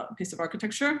piece of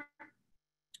architecture.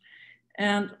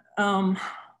 And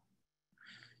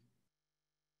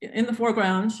in the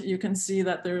foreground, you can see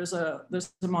that there's a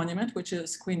monument, which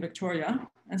is Queen Victoria.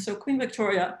 And so Queen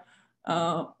Victoria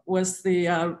was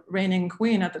the reigning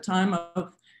queen at the time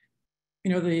of,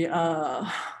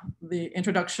 the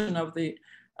introduction of the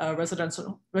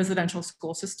residential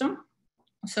school system.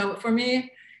 So for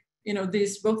me, you know,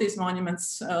 both these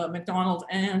monuments, MacDonald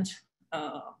and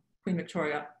Queen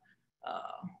Victoria,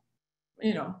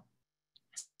 you know,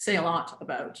 say a lot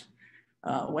about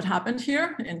what happened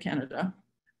here in Canada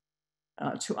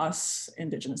to us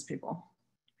Indigenous people.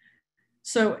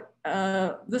 So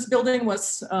this building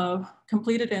was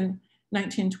completed in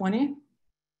 1920.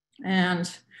 And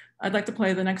I'd like to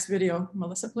play the next video.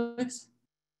 Melissa, please.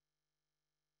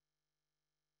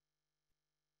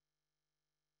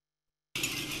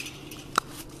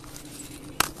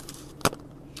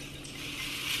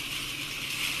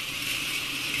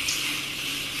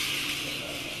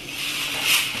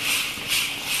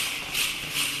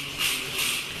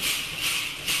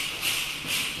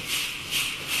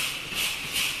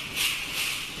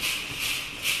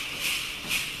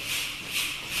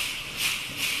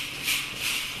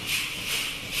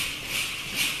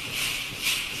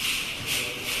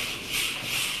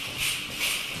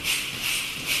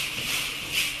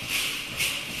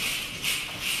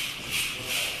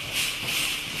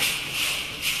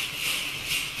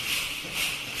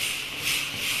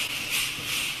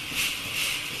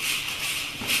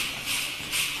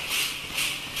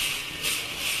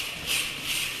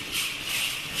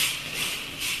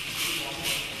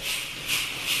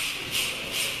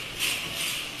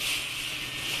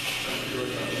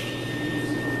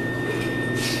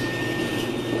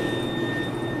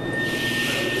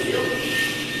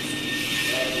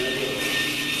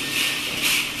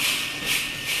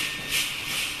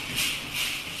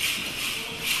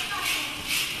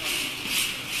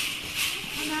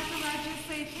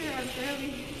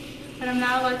 But I'm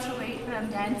not allowed to wait, but I'm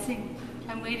dancing.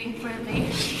 I'm waiting for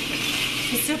the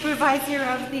supervisor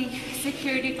of the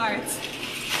security guards.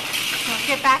 So I'll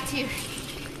get back to you.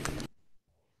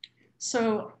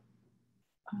 So,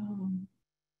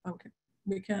 okay,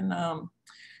 we can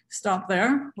stop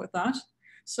there with that.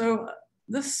 So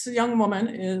this young woman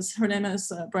her name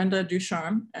is Brenda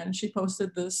Ducharme, and she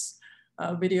posted this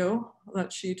video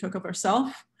that she took of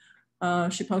herself.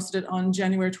 She posted it on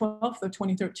January 12th of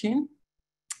 2013.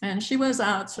 And she was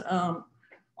at,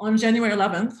 on January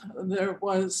 11th, there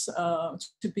was a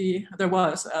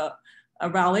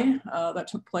rally that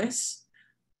took place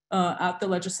at the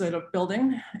legislative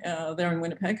building there in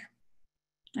Winnipeg.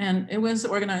 And it was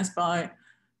organized by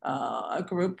a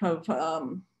group of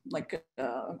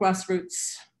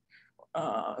grassroots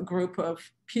group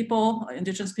of people,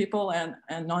 Indigenous people and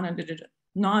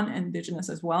non-Indigenous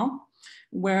as well,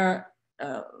 where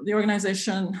the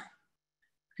organization,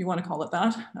 if you want to call it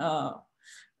that,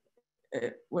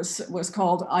 it was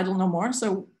called Idle No More.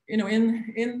 So, you know,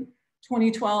 in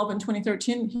 2012 and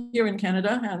 2013 here in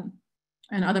Canada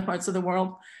and other parts of the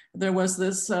world, there was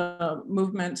this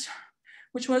movement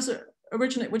which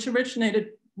originated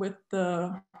with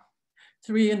the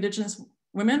 3 Indigenous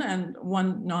women and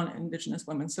 1 non-Indigenous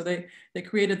woman. So they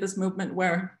created this movement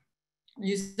where,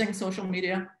 using social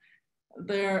media,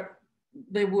 they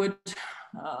would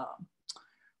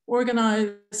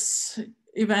organize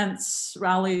events,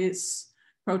 rallies,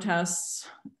 protests,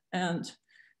 and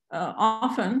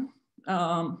often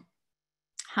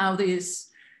how these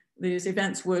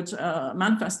events would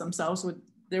manifest themselves.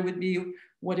 There would be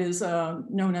what is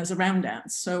known as a round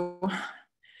dance. So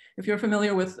if you're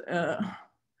familiar with,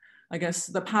 I guess,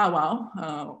 the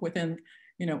powwow within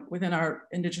our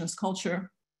Indigenous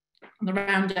culture, the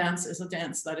round dance is a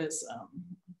dance that is,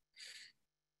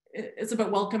 it's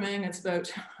about welcoming, it's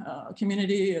about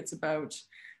community, it's about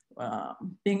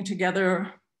being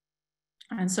together.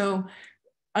 And so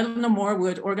Idle No More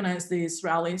would organize these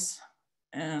rallies,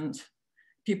 and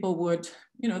people would,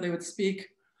 they would speak,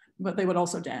 but they would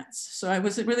also dance. So I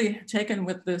was really taken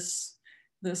with this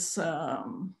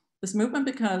movement,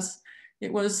 because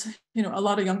it was, a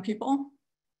lot of young people,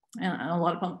 and a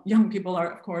lot of young people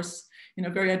are, of course,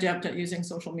 very adept at using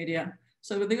social media.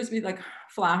 So these would be like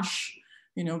flash,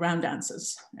 round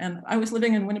dances. And I was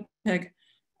living in Winnipeg,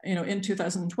 in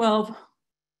 2012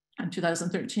 and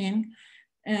 2013.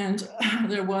 And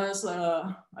there was,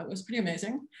 it was pretty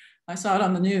amazing. I saw it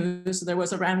on the news. There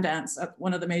was a round dance at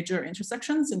one of the major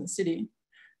intersections in the city.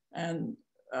 And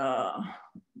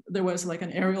there was like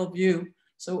an aerial view.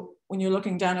 So when you're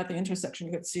looking down at the intersection,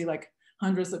 you could see like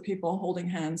hundreds of people holding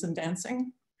hands and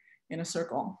dancing in a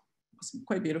circle. It was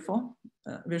quite beautiful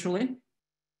visually.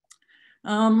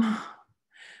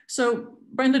 So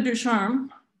Brenda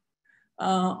Ducharme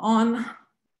on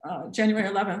January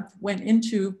 11th went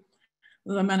into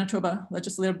the Manitoba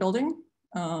Legislative Building.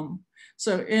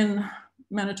 So in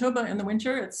Manitoba in the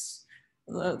winter,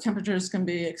 the temperatures can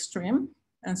be extreme.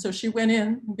 And so she went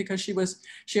in because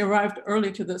she arrived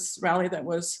early to this rally that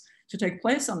was to take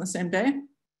place on the same day.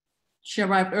 she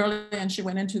arrived early and she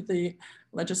went into the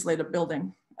legislative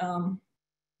building.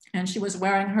 And she was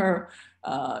wearing her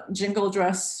jingle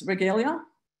dress regalia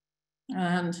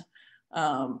and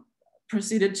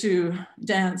proceeded to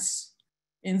dance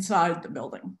inside the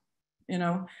building, you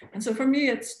know? And so for me,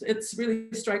 it's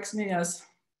really strikes me as,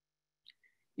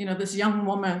 you know, this young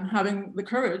woman having the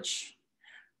courage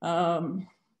and,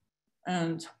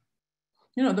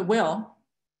 you know, the will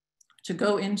to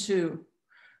go into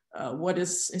what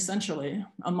is essentially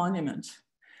a monument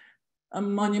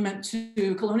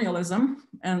to colonialism.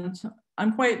 And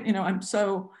I'm quite, you know,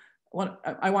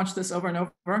 I watch this over and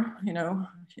over, you know,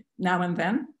 now and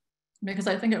then, because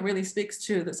I think it really speaks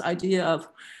to this idea of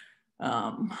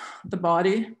the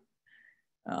body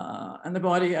and the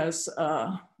body as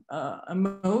a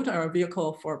mode or a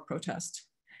vehicle for protest.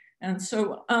 And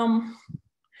so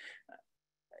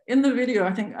in the video,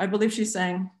 I believe she's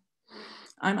saying,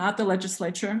 I'm at the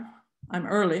legislature, I'm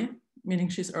early, meaning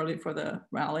she's early for the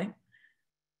rally,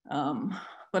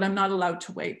 but I'm not allowed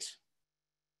to wait,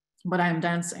 but I am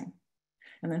dancing.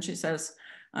 And then she says,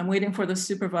 I'm waiting for the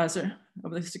supervisor of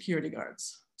the security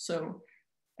guards. So,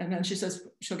 and then she says,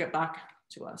 she'll get back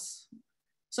to us.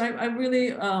 So I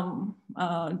really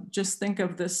just think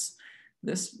of this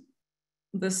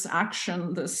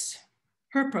action,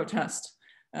 her protest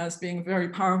as being very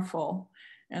powerful.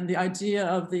 And the idea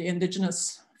of the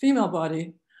Indigenous female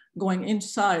body going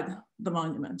inside the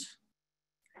monument.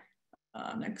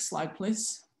 Next slide,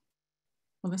 please.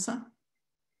 Melissa.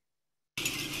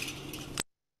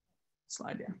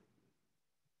 Slide, yeah.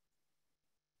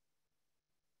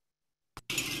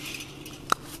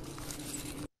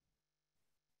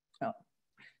 Oh.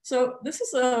 So this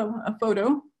is a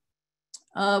photo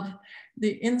of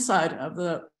the inside of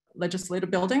the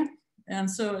legislative building. And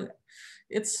so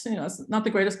it's, you know, it's not the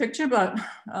greatest picture, but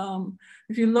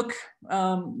if you look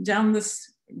down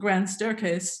this grand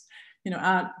staircase, you know,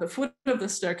 at the foot of the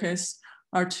staircase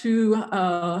are two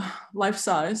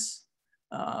life-size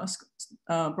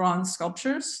bronze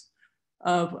sculptures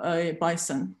of a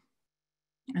bison.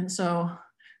 And so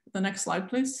the next slide,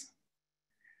 please.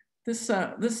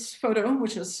 This photo,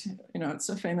 which is, you know, it's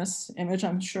a famous image.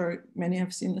 I'm sure many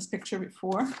have seen this picture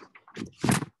before.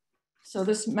 So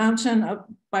this mountain of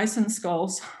bison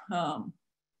skulls,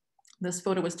 this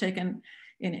photo was taken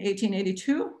in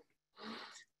 1882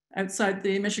 outside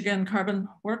the Michigan Carbon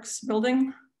Works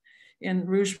building in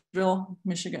Rougeville,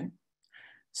 Michigan.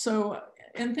 So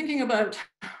in thinking about,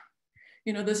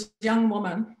 you know, this young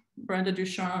woman, Brenda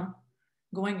Ducharme,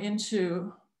 going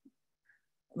into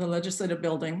the legislative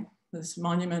building, this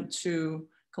monument to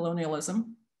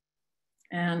colonialism,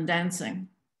 and dancing,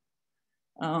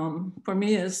 for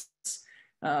me is,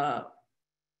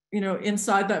 you know,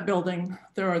 inside that building,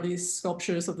 there are these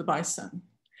sculptures of the bison.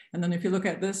 And then if you look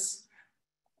at this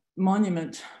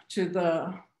monument to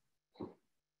the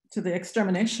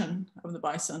extermination of the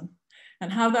bison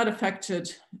and how that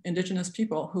affected Indigenous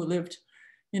people who lived,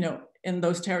 you know, in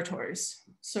those territories.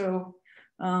 So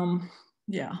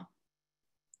yeah,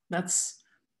 that's,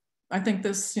 I think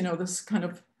this, you know, this kind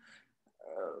of,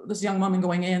 this young woman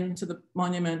going into the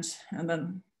monument and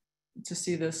then to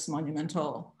see this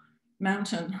monumental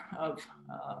mountain of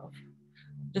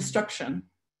destruction,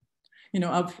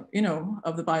 of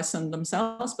the bison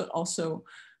themselves, but also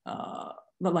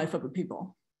the life of the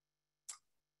people.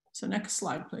 So next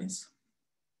slide, please.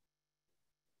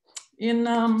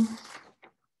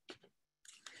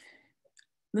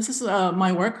 This is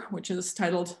my work, which is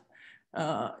titled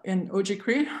in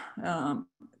Ojibwe.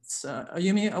 It's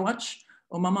Ayumi Awach,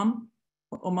 Omama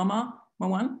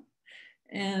Mawan.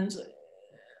 And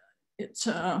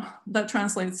that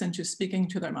translates into speaking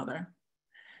to their mother.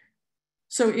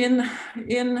 So in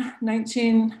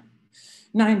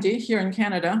 1990, here in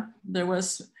Canada, there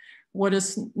was what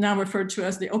is now referred to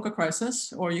as the Oka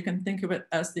crisis, or you can think of it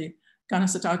as the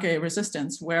Kanesatake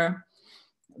resistance, where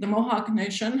the Mohawk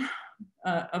Nation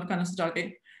of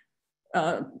Kanesatake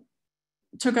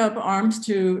took up arms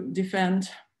to defend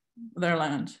their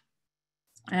land.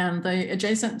 And the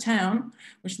adjacent town,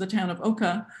 which is the town of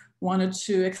Oka, wanted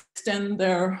to extend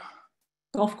their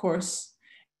golf course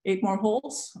 8 more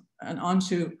holes and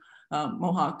onto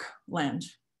Mohawk land.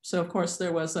 So of course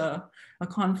there was a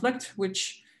conflict,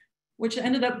 which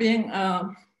ended up being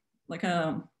like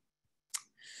an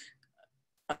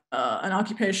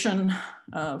occupation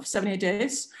of 78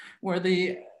 days, where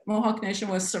the Mohawk Nation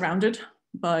was surrounded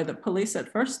by the police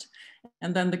at first,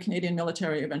 and then the Canadian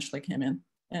military eventually came in.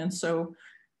 And so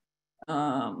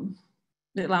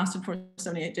it lasted for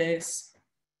 78 days.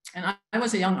 And I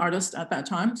was a young artist at that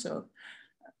time. So,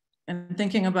 and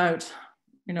thinking about,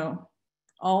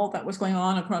 all that was going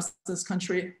on across this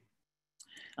country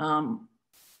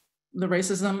the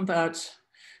racism that,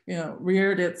 you know,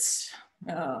 reared its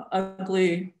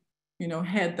ugly, you know,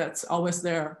 head that's always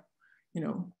there, you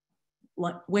know,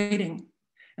 waiting.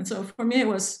 And so for me, it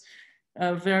was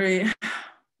a very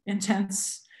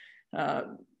intense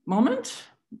moment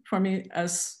for me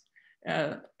as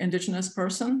an Indigenous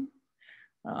person,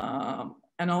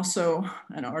 and also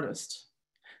an artist.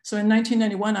 So in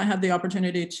 1991, I had the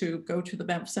opportunity to go to the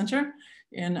Banff Center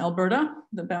in Alberta,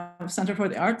 the Banff Center for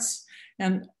the Arts,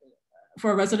 and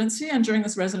for a residency. And during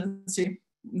this residency,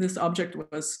 this object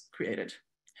was created.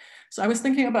 So I was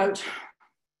thinking about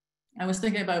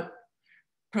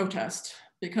protest,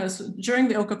 because during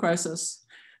the Oka crisis,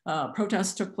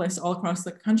 protests took place all across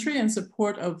the country in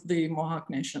support of the Mohawk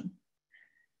Nation.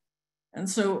 And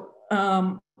so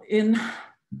in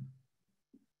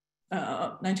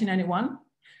 1991,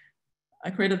 I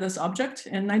created this object.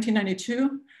 In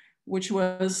 1992, which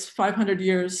was 500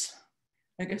 years,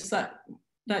 I guess that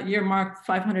year marked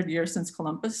 500 years since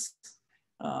Columbus.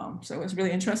 So it was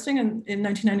really interesting. And in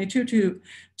 1992, to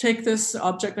take this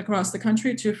object across the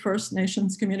country to First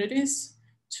Nations communities,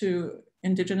 to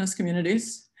Indigenous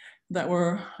communities that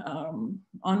were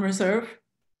on reserve,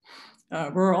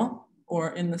 rural,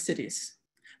 or in the cities.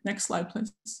 Next slide,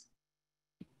 please.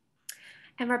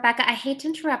 And Rebecca, I hate to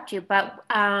interrupt you, but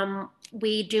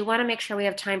we do want to make sure we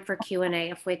have time for Q&A.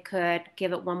 If we could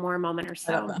give it one more moment or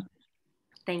so.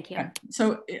 Thank you. Okay.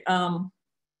 So,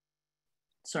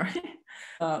 sorry.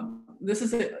 This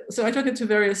is it. So I took it to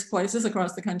various places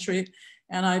across the country,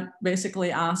 and I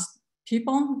basically asked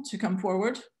people to come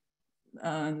forward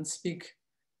and speak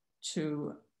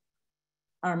to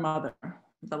our mother,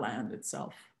 the land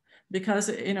itself. Because,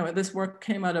 you know, this work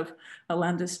came out of a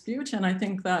land dispute, and I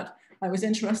think that I was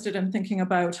interested in thinking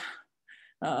about,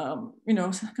 you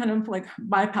know, kind of like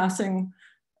bypassing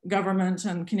government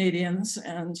and Canadians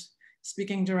and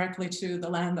speaking directly to the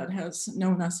land that has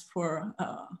known us for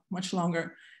much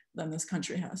longer than this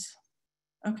country has.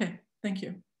 Okay, thank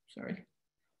you. Sorry.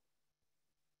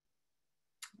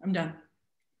 I'm done.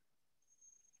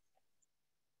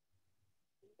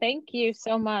 Thank you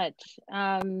so much.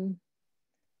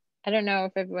 I don't know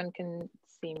if everyone can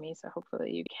see me, so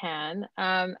hopefully you can.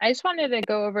 I just wanted to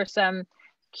go over some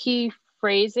key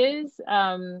phrases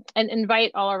and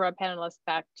invite all of our panelists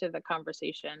back to the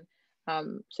conversation.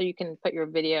 So you can put your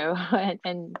video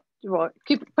and well,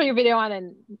 put your video on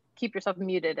and keep yourself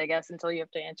muted, I guess, until you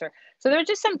have to answer. So there are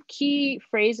just some key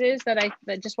phrases that I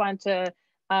just wanted to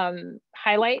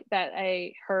highlight that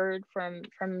I heard from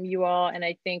you all, and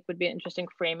I think would be an interesting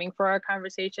framing for our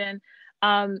conversation.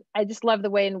 I just love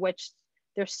the way in which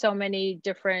there's so many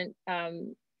different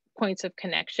points of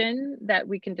connection that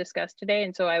we can discuss today,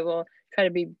 and so I will try to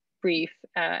be brief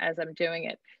as I'm doing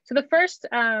it. So the first,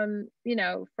 you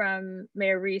know, from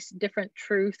Mayor Reese, different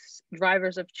truths,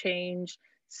 drivers of change,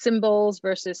 symbols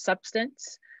versus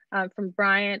substance. From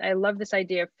Bryant, I love this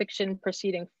idea of fiction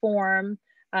preceding form,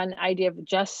 an idea of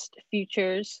just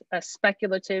futures,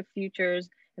 speculative futures,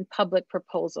 and public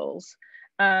proposals.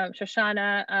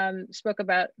 Shoshana spoke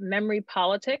about memory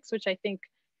politics, which I think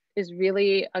is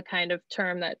really a kind of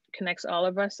term that connects all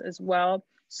of us as well.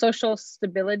 Social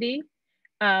stability,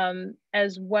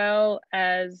 as well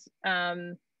as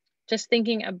just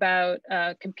thinking about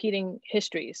competing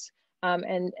histories,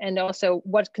 and also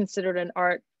what's considered an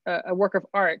art, a work of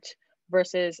art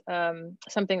versus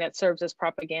something that serves as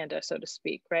propaganda, so to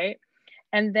speak, right?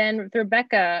 And then with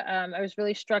Rebecca, I was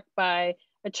really struck by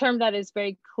a term that is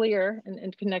very clear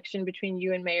in connection between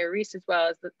you and Mayor Reese, as well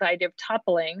as the idea of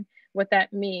toppling, what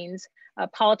that means,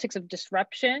 politics of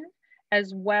disruption,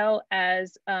 as well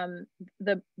as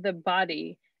the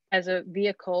body as a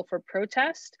vehicle for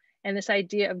protest, and this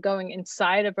idea of going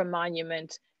inside of a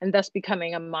monument and thus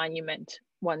becoming a monument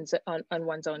on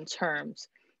one's own terms.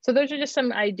 So those are just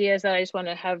some ideas that I just want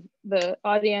to have the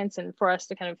audience and for us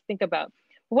to kind of think about.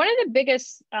 One of the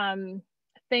biggest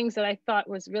things that I thought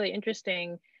was really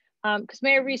interesting, because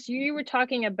Mayor Reese, you were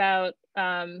talking about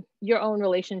your own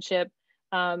relationship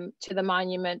to the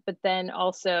monument, but then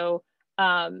also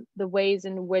the ways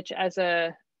in which as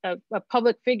a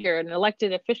public figure, an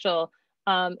elected official,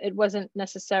 it wasn't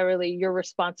necessarily your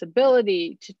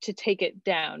responsibility to take it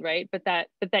down, right? But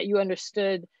that you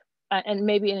understood and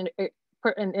maybe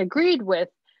and agreed with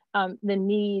the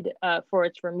need for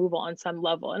its removal on some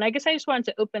level. And I guess I just wanted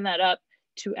to open that up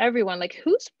to everyone, like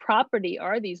whose property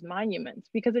are these monuments?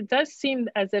 Because it does seem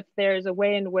as if there's a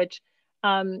way in which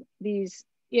these,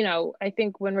 you know, I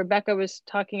think when Rebecca was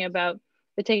talking about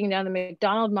the taking down the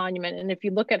McDonald Monument, and if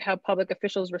you look at how public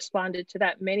officials responded to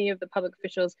that, many of the public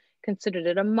officials considered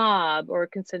it a mob or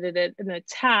considered it an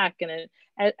attack, and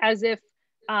as if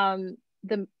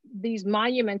these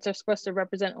monuments are supposed to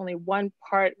represent only one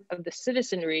part of the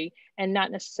citizenry and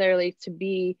not necessarily to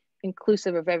be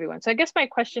inclusive of everyone. So I guess my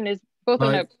question is both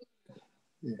on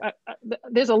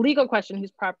there's a legal question,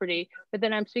 whose property, but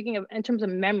then I'm speaking of in terms of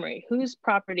memory, whose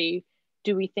property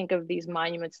do we think of these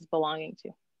monuments as belonging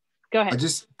to? Go ahead.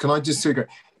 Can I just say,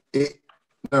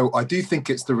 no, I do think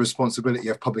it's the responsibility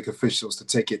of public officials to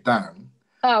take it down.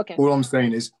 Oh, okay. All I'm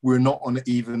saying is we're not on an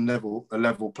even level, a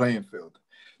level playing field.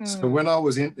 So when I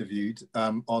was interviewed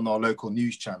on our local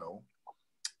news channel,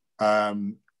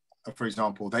 for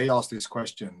example, they asked this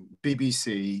question,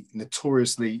 BBC,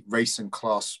 notoriously race and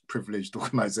class privileged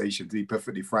organisation, to be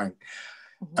perfectly frank.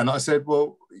 And I said,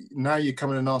 well, now you're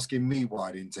coming and asking me why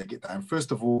I didn't take it down.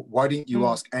 First of all, why didn't you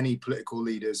ask any political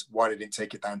leaders why they didn't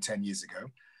take it down 10 years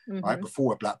ago, right,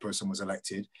 before a black person was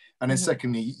elected? And then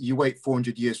secondly, you wait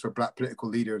 400 years for a black political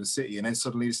leader of the city, and then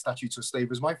suddenly the statue to a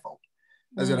slave is my fault.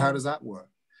 I said, how does that work?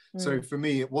 So for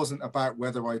me, it wasn't about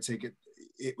whether I take it.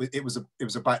 It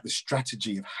was about the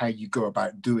strategy of how you go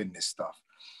about doing this stuff.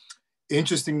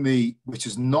 Interestingly, which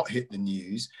has not hit the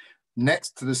news,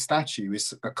 next to the statue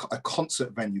is a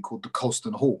concert venue called the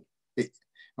Colston Hall.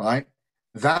 Right,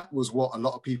 that was what a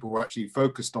lot of people were actually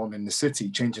focused on in the city,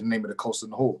 changing the name of the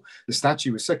Colston Hall. The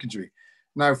statue was secondary.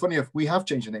 Now, funny enough, we have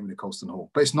changed the name of the Colston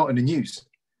Hall, but it's not in the news.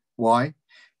 Why?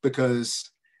 Because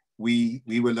we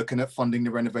were looking at funding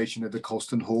the renovation of the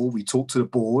Colston Hall. We talked to the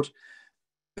board.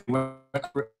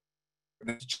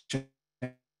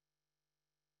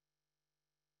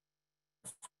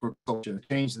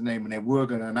 Changed the name, and they were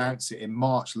going to announce it in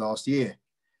March last year.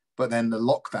 But then the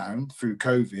lockdown through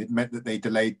COVID meant that they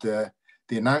delayed the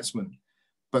announcement.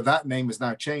 But that name has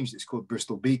now changed. It's called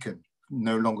Bristol Beacon,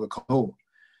 no longer Colston Hall.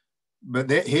 But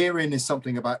herein is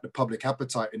something about the public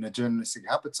appetite and the journalistic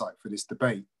appetite for this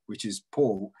debate, which is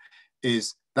Paul,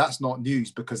 is that's not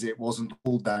news because it wasn't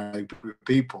pulled down by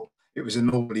people. It was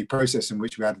an orderly process in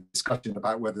which we had a discussion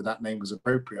about whether that name was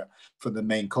appropriate for the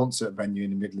main concert venue in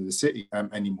the middle of the city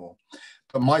anymore.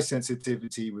 But my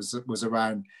sensitivity was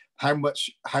around how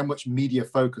much media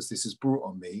focus this has brought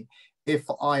on me. If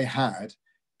I had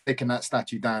taken that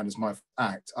statue down as my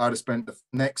act, I'd have spent the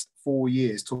next 4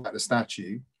 years talking about the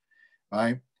statue,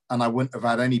 right? And I wouldn't have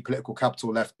had any political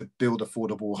capital left to build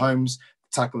affordable homes,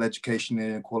 tackle education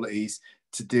inequalities,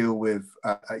 to deal with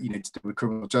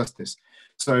criminal justice.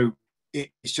 So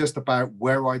it's just about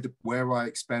where I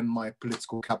expend my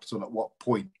political capital at what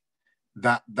point.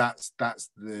 That's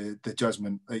the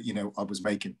judgment I was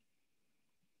making.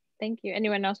 Thank you.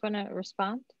 Anyone else want to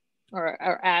respond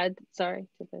or add? Sorry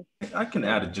to this. I can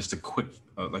add just a quick,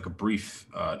 like a brief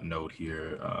note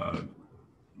here.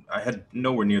 I had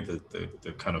nowhere near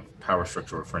the kind of power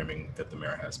structure or framing that the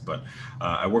mayor has, but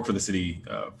I worked for the city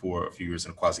for a few years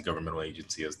in a quasi-governmental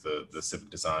agency as the civic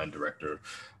design director.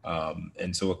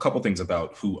 And so a couple things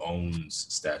about who owns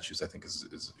statues, I think is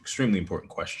an extremely important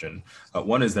question.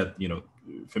 One is that,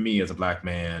 for me as a Black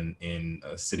man in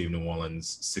a city of New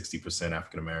Orleans, 60%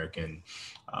 African-American,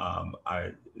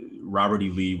 Robert E.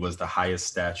 Lee was the highest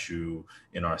statue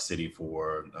in our city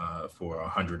for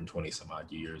 120 some odd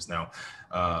years. Now,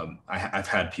 I've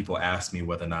had people ask me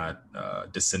whether or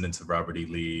not descendants of Robert E.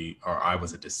 Lee, or I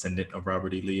was a descendant of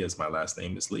Robert E. Lee, as my last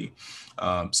name is Lee.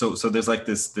 So there's like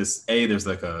there's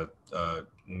like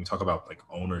when we talk about like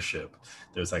ownership,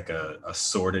 there's like a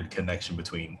sordid connection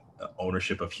between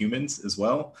ownership of humans as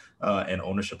well and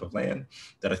ownership of land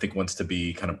that I think wants to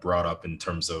be kind of brought up in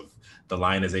terms of the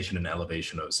lionization and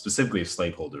elevation of specifically of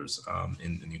slaveholders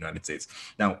in the United States.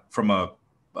 Now, from a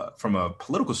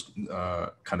political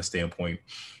kind of standpoint,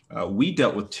 we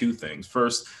dealt with two things.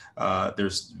 First,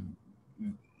 there's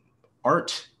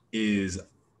art is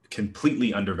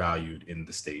completely undervalued in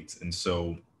the States, and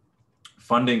so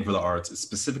funding for the arts,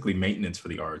 specifically maintenance for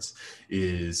the arts,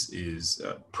 is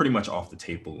pretty much off the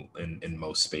table in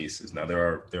most spaces. Now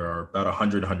there are about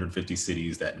 150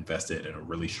 cities that invested in a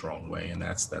really strong way, and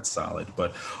that's solid.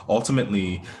 But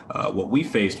ultimately, what we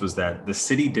faced was that the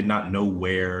city did not know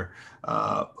where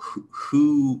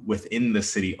who within the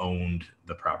city owned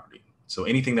the property. So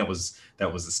anything that was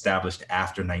established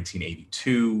after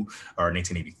 1982 or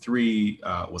 1983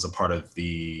 was a part of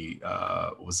the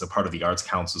Arts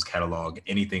Council's catalog.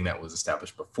 Anything that was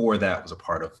established before that was a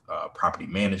part of property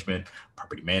management.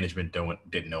 Property management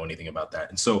didn't know anything about that,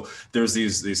 and so there's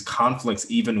these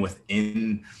conflicts even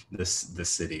within the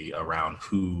city around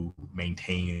who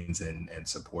maintains and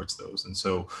supports those. And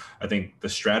so I think the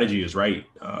strategy is right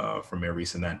from Mayor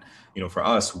Reese in that for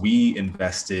us we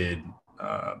invested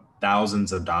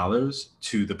thousands of dollars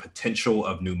to the potential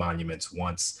of new monuments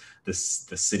once the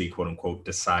city, quote unquote,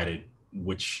 decided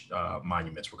which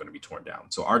monuments were going to be torn down.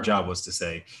 So our job was to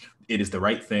say, it is the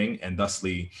right thing, and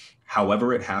thusly,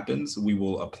 however it happens, we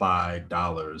will apply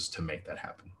dollars to make that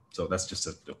happen. So that's just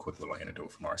a quick little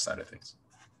anecdote from our side of things.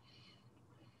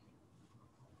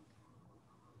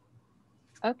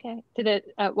 Okay.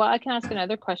 Well, I can ask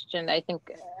another question that I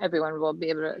think everyone will be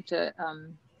able to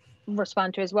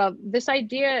respond to as well. This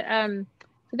idea,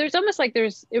 so there's almost like it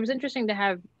was interesting to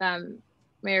have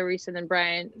Mayor Reese and then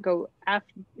Brian go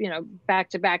after, back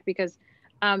to back, because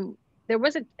there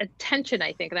was a tension,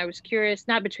 I think, and I was curious,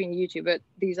 not between you two, but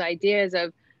these ideas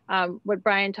of what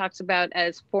Brian talks about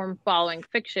as form following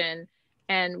fiction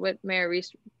and what Mayor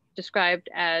Reese described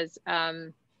as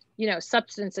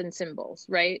substance and symbols,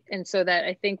 right? And so that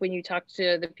I think when you talk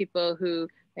to the people who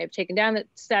may have taken down the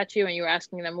statue and you were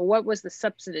asking them, well, what was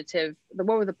the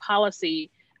what were the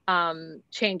policy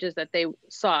changes that they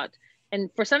sought? And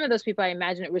for some of those people, I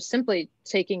imagine it was simply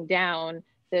taking down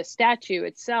the statue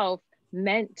itself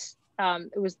meant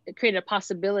it created a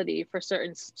possibility for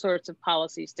certain sorts of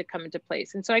policies to come into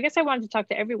place. And so I guess I wanted to talk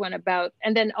to everyone about,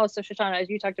 and then also Shoshana, as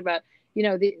you talked about,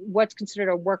 what's considered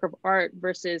a work of art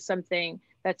versus something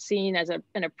that's seen as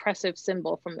an oppressive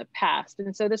symbol from the past.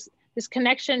 And so this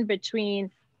connection between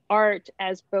art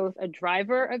as both a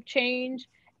driver of change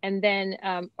and then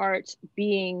art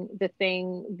being the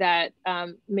thing that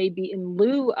may be in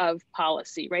lieu of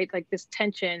policy, right? Like this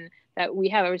tension that we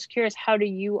have. I was curious, how do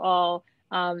you all,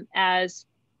 as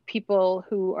people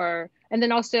who are, and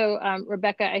then also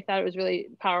Rebecca, I thought it was really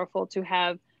powerful to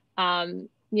have, the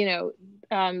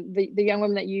young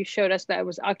woman that you showed us that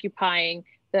was occupying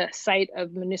the site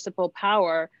of municipal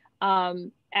power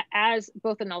as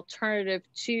both an alternative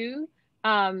to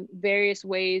various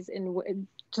ways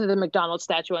to the McDonald's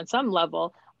statue on some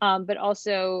level, but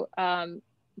also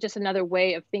just another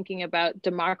way of thinking about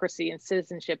democracy and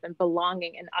citizenship and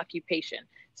belonging and occupation.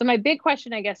 So my big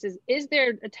question, I guess, is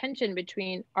there a tension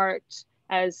between art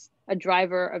as a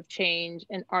driver of change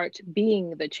and art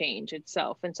being the change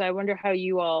itself? And so I wonder how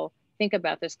you all think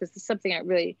about this, because it's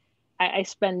something I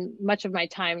spend much of my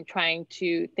time trying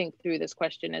to think through this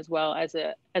question as well as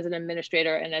an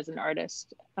administrator and as an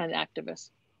artist and activist.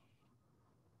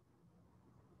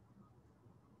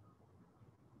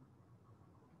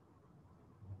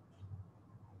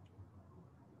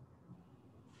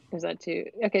 Is that too?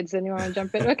 Okay, does anyone want to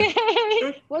jump in? Okay,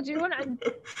 well, do you want to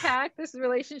unpack this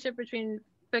relationship between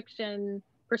fiction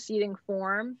preceding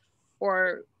form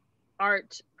or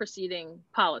art preceding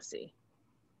policy?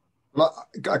 Well,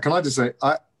 can I just say,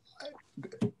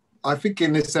 I think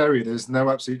in this area, there's no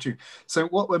absolute truth. So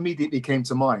what immediately came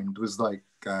to mind was like,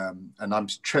 and I'm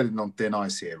treading on thin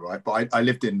ice here, right? But I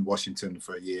lived in Washington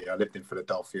for a year. I lived in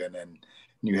Philadelphia and then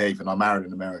New Haven. I married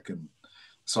an American,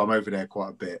 so I'm over there quite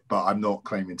a bit, but I'm not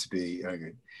claiming to be.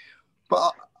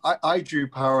 But I drew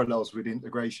parallels with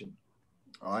integration,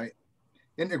 right?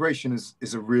 Integration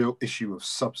is a real issue of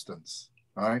substance,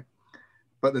 right?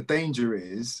 But the danger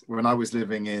is, when I was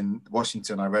living in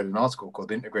Washington, I read an article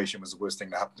called "Integration was the worst thing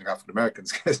that happened to African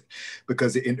Americans"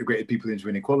 because it integrated people into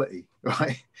inequality,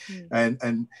 right? Mm.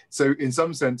 And so, in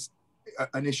some sense,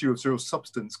 an issue of real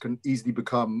substance can easily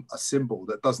become a symbol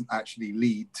that doesn't actually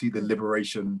lead to the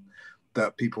liberation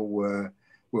that people were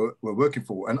working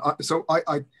for. And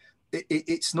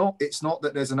it's not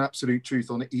that there's an absolute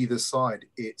truth on either side.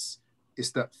 It's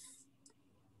that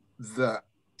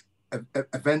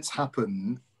events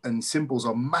happen and symbols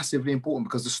are massively important,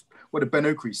 because what did Ben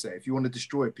Okri say? If you want to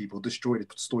destroy people, destroy the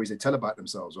stories they tell about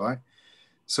themselves, right?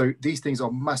 So these things are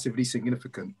massively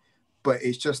significant, but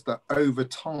it's just that over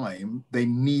time they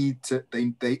need to,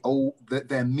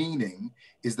 their meaning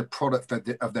is the product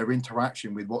of their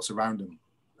interaction with what's around them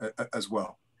as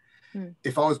well.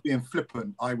 If I was being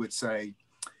flippant, I would say,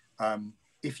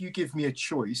 if you give me a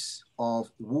choice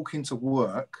of walking to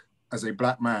work as a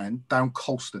Black man down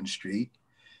Colston Street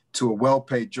to a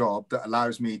well-paid job that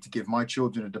allows me to give my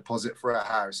children a deposit for a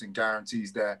house and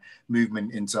guarantees their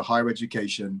movement into higher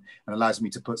education and allows me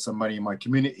to put some money in my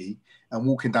community, and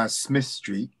walking down Smith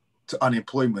Street to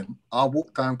unemployment, I'll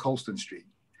walk down Colston Street.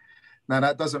 Now,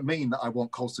 that doesn't mean that I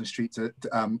want Colston Street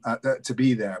to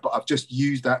be there, but I've just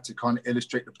used that to kind of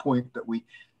illustrate the point that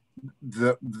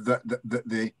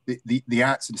the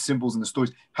acts and the symbols and the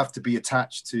stories have to be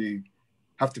attached to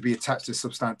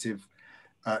substantive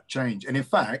change. And in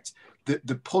fact,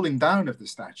 the pulling down of the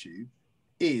statue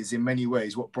is in many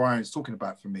ways what Brian's talking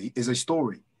about for me, is a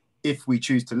story, if we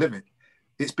choose to live it.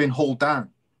 It's been hauled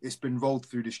down. It's been rolled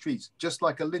through the streets, just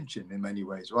like a lynching in many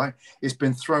ways, right? It's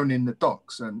been thrown in the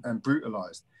docks and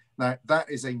brutalized. Now,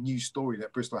 that is a new story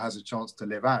that Bristol has a chance to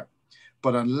live out.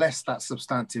 But unless that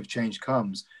substantive change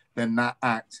comes, then that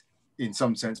act in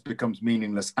some sense becomes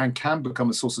meaningless and can become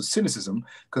a source of cynicism,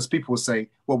 because people will say,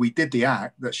 well, we did the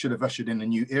act that should have ushered in a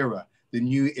new era. The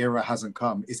new era hasn't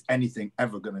come. Is anything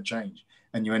ever going to change?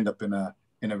 And you end up in a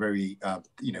very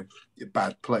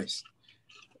bad place.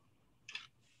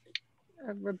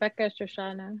 Rebecca,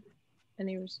 Shoshana,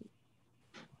 any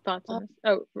thoughts on this?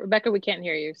 Oh, Rebecca, we can't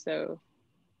hear you, so.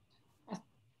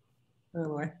 Oh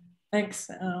boy, thanks.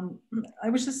 I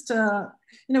was just,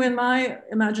 in my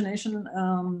imagination,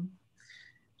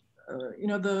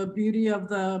 the beauty of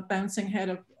the bouncing head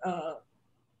of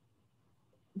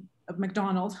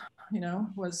McDonald,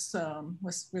 was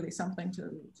really something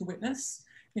to witness,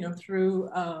 through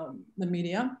the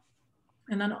media,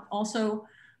 and then also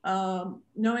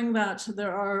knowing that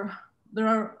there are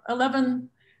 11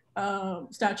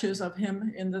 statues of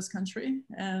him in this country,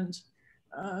 and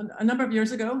a number of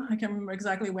years ago, I can't remember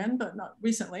exactly when, but not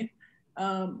recently,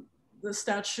 the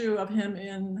statue of him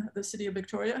in the city of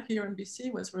Victoria here in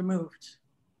BC was removed.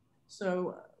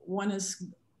 So one is,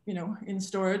 in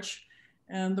storage,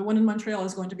 and the one in Montreal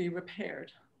is going to be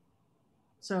repaired.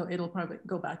 So it'll probably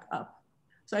go back up.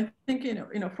 So I think,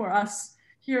 for us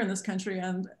here in this country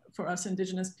and for us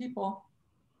Indigenous people,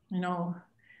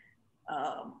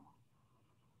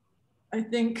 I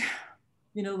think,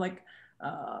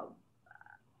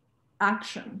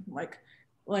 action, like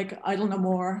Idle No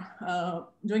More,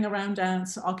 doing a round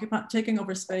dance, taking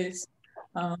over space,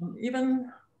 even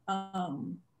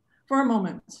for a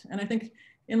moment. And I think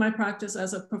in my practice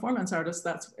as a performance artist,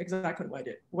 that's exactly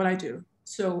what I do.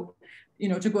 So,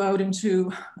 to go out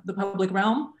into the public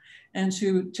realm and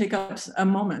to take up a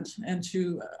moment and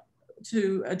to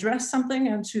address something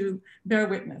and to bear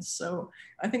witness. So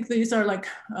I think these are like,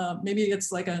 maybe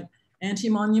it's like an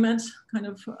anti-monument kind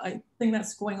of thing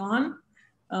that's going on.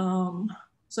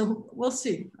 So we'll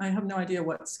see. I have no idea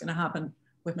what's going to happen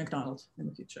with McDonald in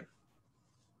the future.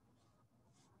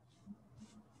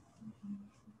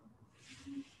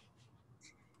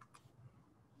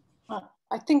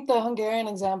 I think the Hungarian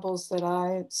examples that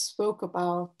I spoke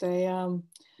about, they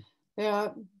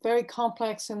are very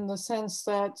complex in the sense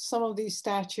that some of these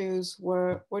statues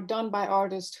were done by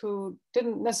artists who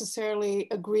didn't necessarily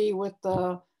agree with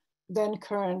the then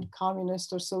current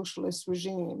communist or socialist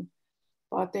regime,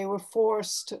 but they were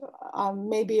forced,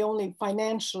 maybe only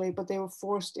financially, but they were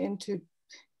forced into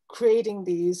creating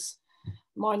these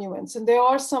monuments. And there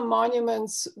are some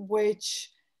monuments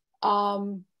which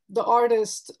the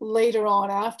artists later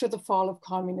on, after the fall of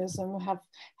communism,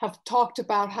 have talked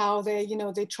about how they,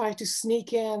 they try to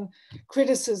sneak in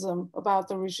criticism about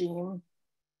the regime.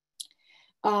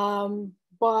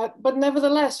 But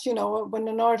nevertheless, when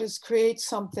an artist creates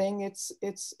something, it's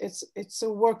a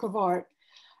work of art,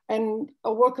 and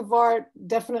a work of art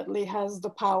definitely has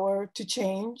the power to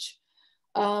change.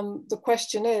 The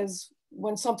question is,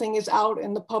 when something is out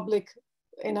in a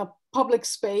public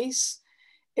space,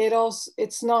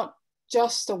 it's not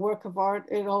just a work of art.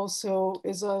 It also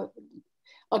is a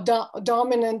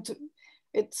dominant.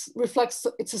 It's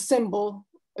a symbol,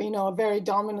 a very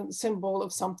dominant symbol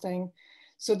of something.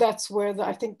 So that's where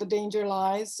I think the danger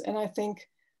lies. And I think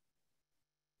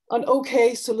an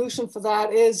okay solution for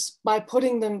that is by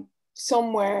putting them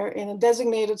somewhere in a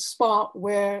designated spot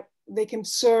where they can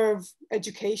serve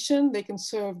education, they can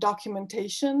serve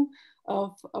documentation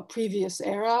of a previous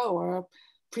era or a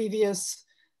previous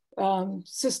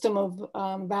system of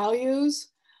values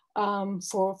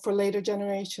for later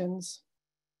generations.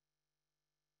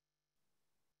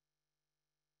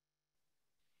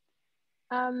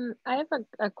 I have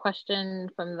a question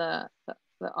from the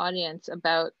audience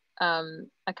about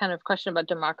a kind of question about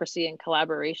democracy and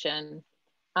collaboration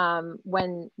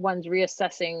when one's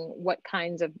reassessing what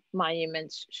kinds of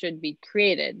monuments should be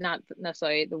created, not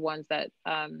necessarily the ones that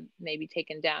may be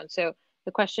taken down. So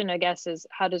the question, I guess, is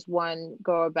how does one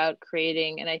go about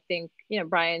creating, and I think,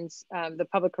 Brian's, the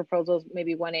public proposals may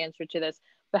be one answer to this,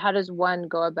 but how does one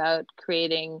go about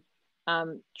creating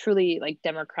truly like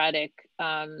democratic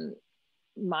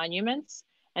monuments?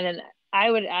 And then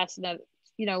I would ask that,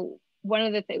 one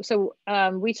of the things, so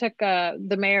we took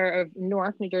the mayor of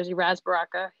Newark, New Jersey, Raz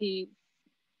Baraka, he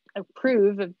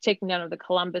approved of taking down of the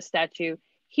Columbus statue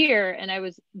here, and I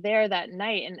was there that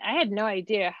night, and I had no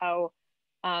idea how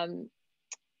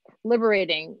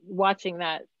liberating watching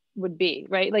that would be,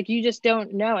 right? Like, you just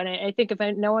don't know. And I think if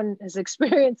no one has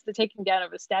experienced the taking down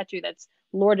of a statue that's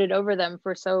lorded over them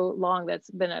for so long,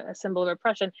 that's been a symbol of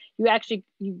oppression, you actually,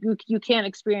 you can't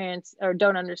experience or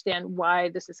don't understand why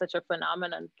this is such a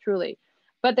phenomenon, truly.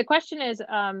 But the question is,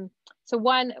 so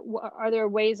one, are there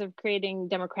ways of creating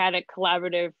democratic,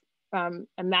 collaborative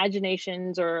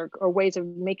imaginations or ways of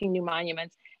making new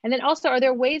monuments? And then also, are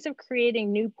there ways of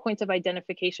creating new points of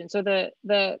identification? So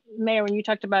the mayor, when you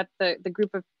talked about the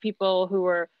group of people who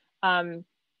were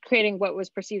creating what was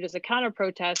perceived as a counter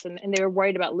protest, and they were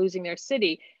worried about losing their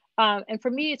city. And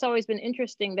for me, it's always been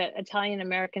interesting that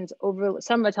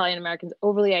some Italian Americans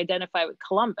overly identify with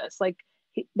Columbus. Like,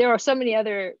 there are so many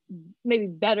other maybe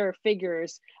better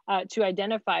figures to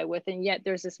identify with, and yet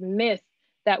there's this myth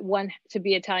that to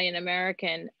be Italian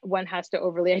American, one has to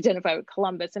overly identify with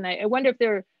Columbus. And I wonder if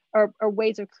there are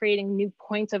ways of creating new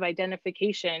points of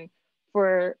identification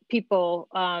for people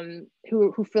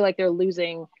who feel like they're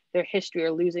losing their history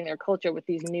or losing their culture with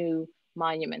these new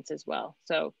monuments as well.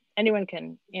 So anyone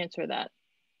can answer that.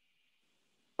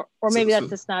 Or maybe that's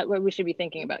just not what we should be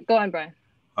thinking about. Go on, Brian.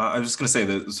 I was just going to say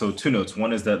that, so two notes.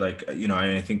 One is that, like, you know,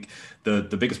 I think the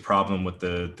biggest problem with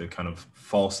the kind of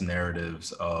false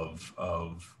narratives of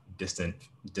distant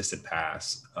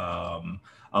past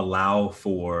allow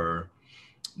for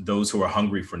those who are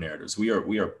hungry for narratives. We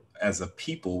are as a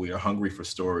people, we are hungry for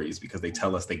stories because they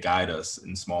tell us, they guide us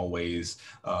in small ways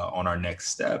on our next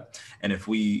step. And if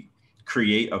we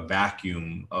create a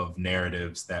vacuum of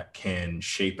narratives that can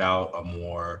shape out a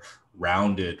more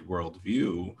rounded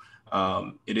worldview,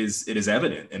 it is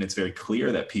evident and it's very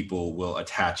clear that people will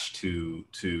attach to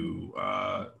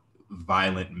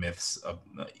violent myths,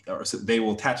 or they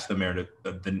will attach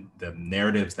the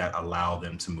narratives that allow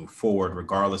them to move forward,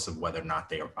 regardless of whether or not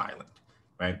they are violent.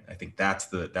 Right? I think that's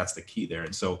the key there.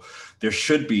 And so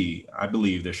I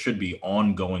believe there should be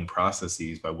ongoing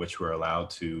processes by which we're allowed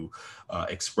to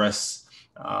express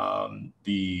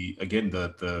the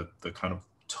kind of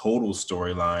total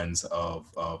storylines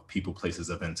of people, places,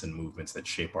 events, and movements that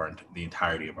shape the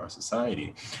entirety of our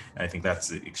society. And I think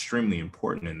that's extremely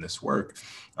important in this work.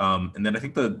 And then I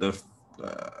think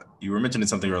you were mentioning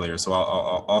something earlier, so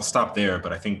I'll stop there.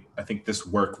 But I think this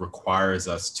work requires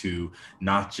us to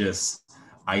not just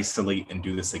isolate and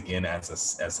do this again as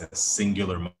a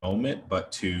singular moment,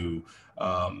 but to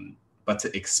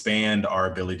expand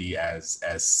our ability as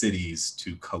cities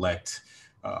to collect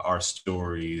our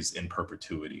stories in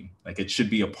perpetuity. Like, it should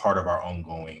be a part of our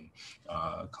ongoing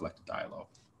collective dialogue.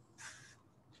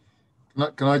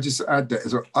 Can I just add that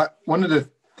as well? One of the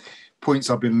points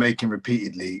I've been making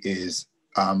repeatedly is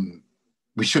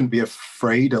we shouldn't be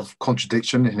afraid of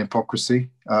contradiction and hypocrisy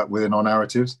within our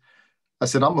narratives. I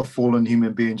said, I'm a fallen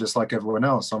human being just like everyone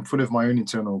else. I'm full of my own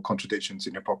internal contradictions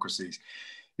and hypocrisies.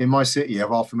 In my city, you have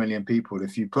 500,000 people.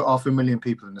 If you put 500,000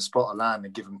 people in a spot of land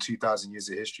and give them 2,000 years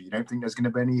of history, you don't think there's going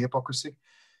to be any hypocrisy,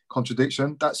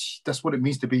 contradiction? That's what it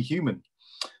means to be human.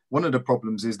 One of the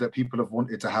problems is that people have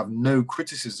wanted to have no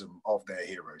criticism of their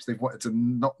heroes. They've wanted to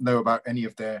not know about any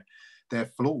of their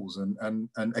flaws. And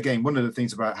again, one of the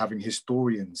things about having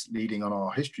historians leading on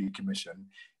our history commission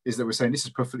is that we're saying this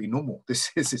is perfectly normal. This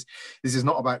is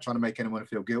not about trying to make anyone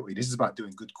feel guilty. This is about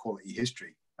doing good quality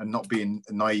history and not being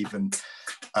naive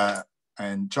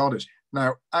and childish.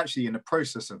 Now, actually, in the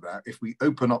process of that, if we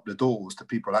open up the doors to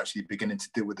people actually beginning to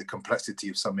deal with the complexity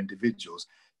of some individuals,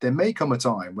 there may come a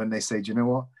time when they say, do you know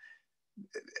what?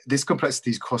 This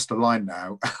complexity's crossed the line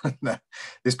now.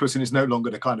 This person is no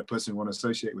longer the kind of person we want to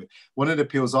associate with. One of the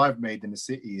appeals I've made in the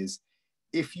city is,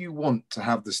 if you want to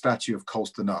have the statue of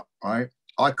Colston up, right?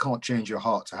 I can't change your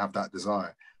heart to have that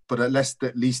desire, but let's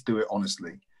at least do it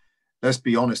honestly. Let's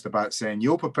be honest about saying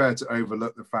you're prepared to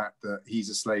overlook the fact that he's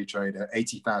a slave trader,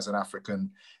 80,000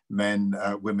 African men,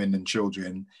 women, and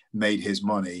children made his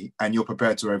money, and you're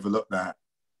prepared to overlook that.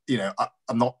 You know,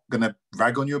 I'm not going to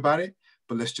rag on you about it,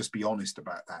 but let's just be honest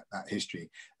about that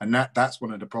history. And that's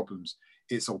one of the problems.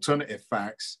 It's alternative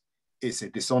facts. It's a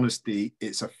dishonesty.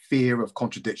 It's a fear of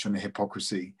contradiction and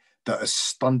hypocrisy that has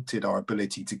stunted our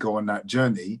ability to go on that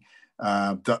journey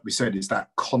that we said is that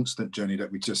constant journey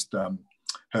that we just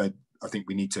heard. I think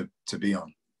we need to be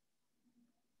on.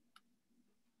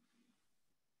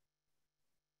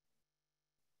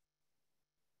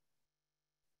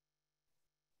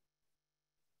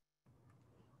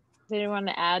 Does anyone want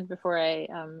to add before I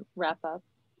wrap up?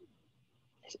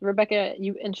 Rebecca,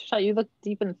 you look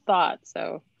deep in thought,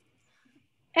 so.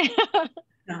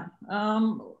 Yeah,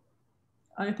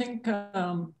 I think,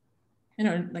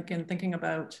 like in thinking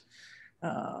about,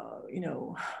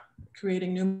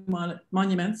 creating new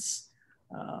monuments,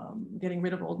 getting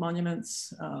rid of old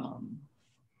monuments,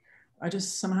 I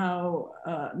just somehow,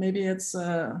 maybe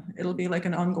it'll be like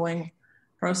an ongoing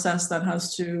process that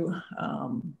has to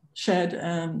shed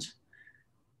and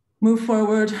move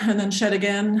forward, and then shed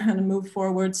again and move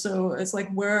forward. So it's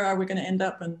like, where are we going to end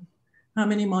up, and how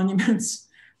many monuments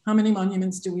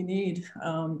do we need?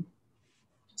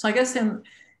 So I guess in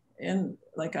and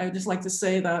like, I just like to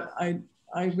say that I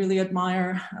really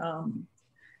admire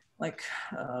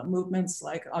movements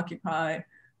like Occupy,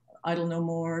 Idle No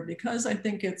More, because I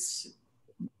think it's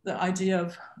the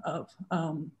idea of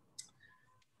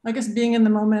I guess being in the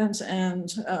moment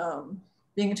and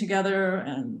being together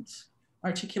and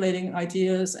articulating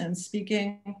ideas and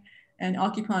speaking and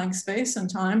occupying space and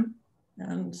time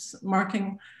and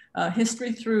marking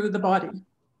history through the body.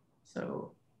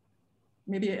 So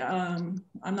maybe I'm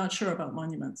not sure about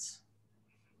monuments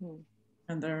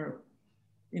and their,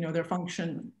 their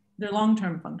function, their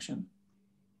long-term function.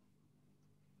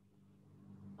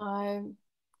 I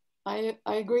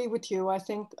agree with you. I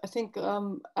think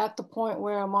at the point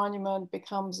where a monument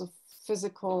becomes a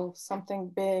physical, something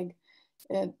big,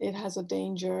 it has a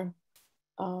danger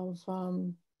of,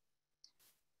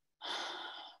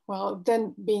 well,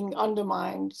 then being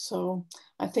undermined. So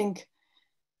I think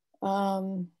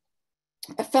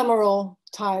ephemeral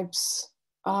types,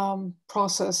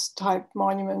 process type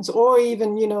monuments, or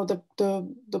even,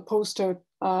 the poster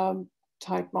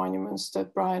type monuments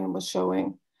that Brian was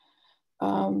showing,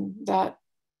 that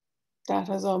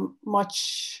has a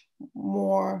much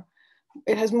more,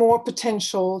 it has more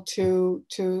potential to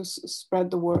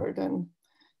spread the word and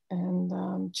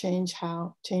change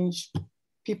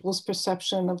people's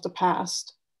perception of the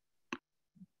past.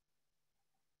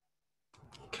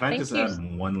 Can I just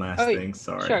add one last thing?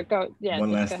 Sorry. Sure, go. Yeah,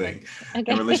 one last thing.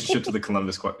 Okay. In relationship to the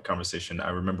Columbus conversation, I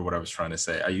remember what I was trying to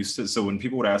say. So when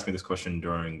people would ask me this question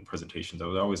during presentations, I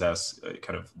would always ask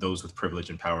kind of those with privilege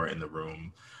and power in the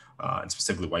room, and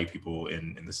specifically white people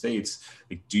in the States,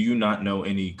 like, do you not know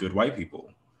any good white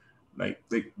people? Like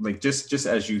just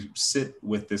as you sit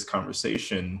with this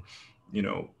conversation,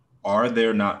 are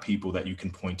there not people that you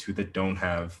can point to that don't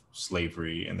have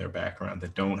slavery in their background,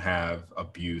 that don't have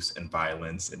abuse and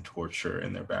violence and torture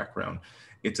in their background?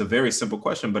 It's a very simple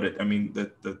question, but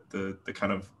the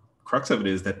kind of crux of it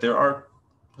is that there's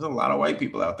a lot of white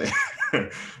people out there.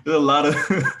 There's a lot of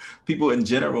people in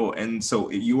general. And so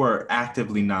you are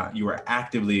actively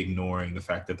ignoring the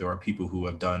fact that there are people who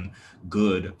have done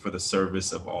good for the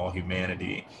service of all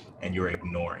humanity, and you're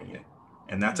ignoring it.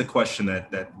 And that's a question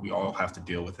that we all have to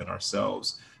deal with in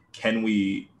ourselves. Can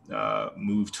we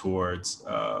move towards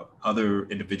other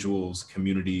individuals,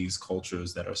 communities,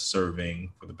 cultures that are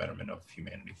serving for the betterment of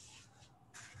humanity?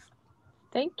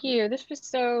 Thank you. This was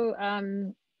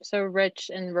so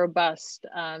rich and robust.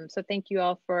 So thank you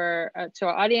all to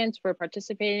our audience for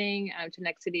participating, to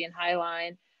Next City and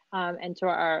Highline, and to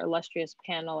our illustrious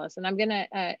panelists. And I'm gonna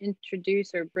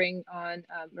introduce or bring on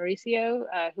Mauricio,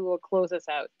 who will close us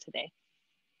out today.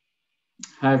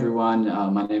 Hi, everyone.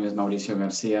 My name is Mauricio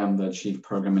Garcia. I'm the Chief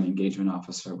Program and Engagement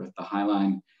Officer with the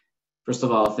Highline. First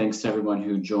of all, thanks to everyone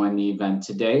who joined the event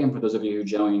today. And for those of you who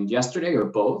joined yesterday or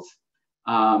both,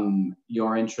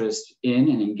 your interest in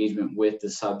and engagement with the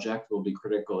subject will be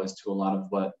critical as to a lot of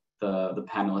what the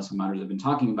panelists and moderators have been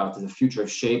talking about, to the future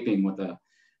of shaping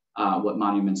what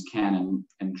monuments can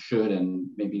and should and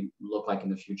maybe look like in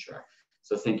the future.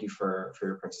 So thank you for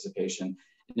your participation.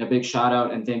 And a big shout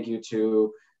out and thank you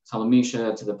to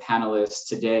Salamishah, to the panelists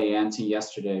today and to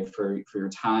yesterday for your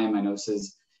time. I know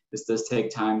this does take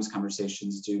time. These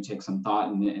conversations do take some thought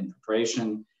and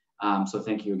preparation. So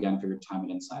thank you again for your time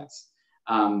and insights.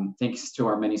 Thanks to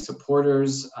our many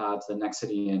supporters, to the Next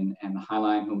City and the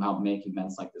Highline, whom help make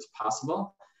events like this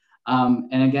possible.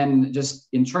 And again, just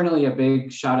internally, a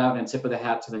big shout out and tip of the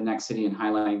hat to the Next City and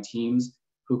Highline teams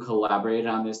who collaborated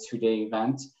on this two-day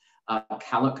event.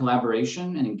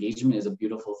 Collaboration and engagement is a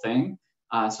beautiful thing.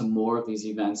 So more of these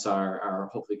events are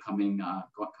hopefully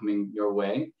coming your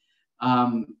way.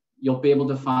 You'll be able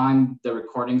to find the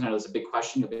recordings. I know there's a big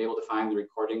question. You'll be able to find the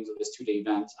recordings of this two-day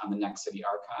event on the Next City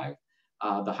archive.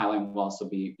 The Highline will also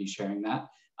be sharing that.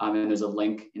 And there's a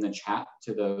link in the chat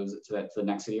to the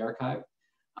Next City archive.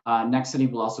 Next City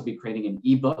will also be creating an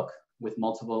ebook with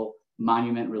multiple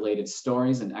monument-related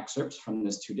stories and excerpts from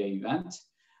this two-day event.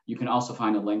 You can also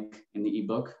find a link in the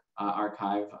ebook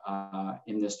archive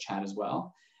in this chat as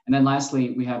well. And then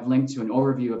lastly, we have linked to an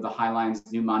overview of the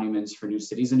Highline's New Monuments for New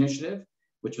Cities initiative,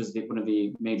 which was one of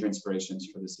the major inspirations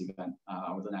for this event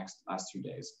over the last 2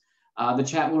 days. The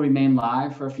chat will remain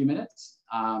live for a few minutes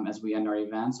as we end our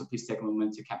event. So please take a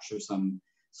moment to capture some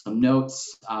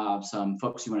notes, some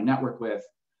folks you want to network with.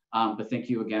 But thank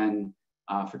you again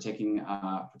for taking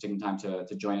time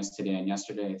to join us today and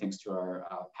yesterday. Thanks to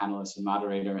our panelists and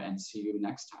moderator, and see you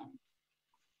next time.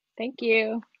 Thank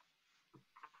you.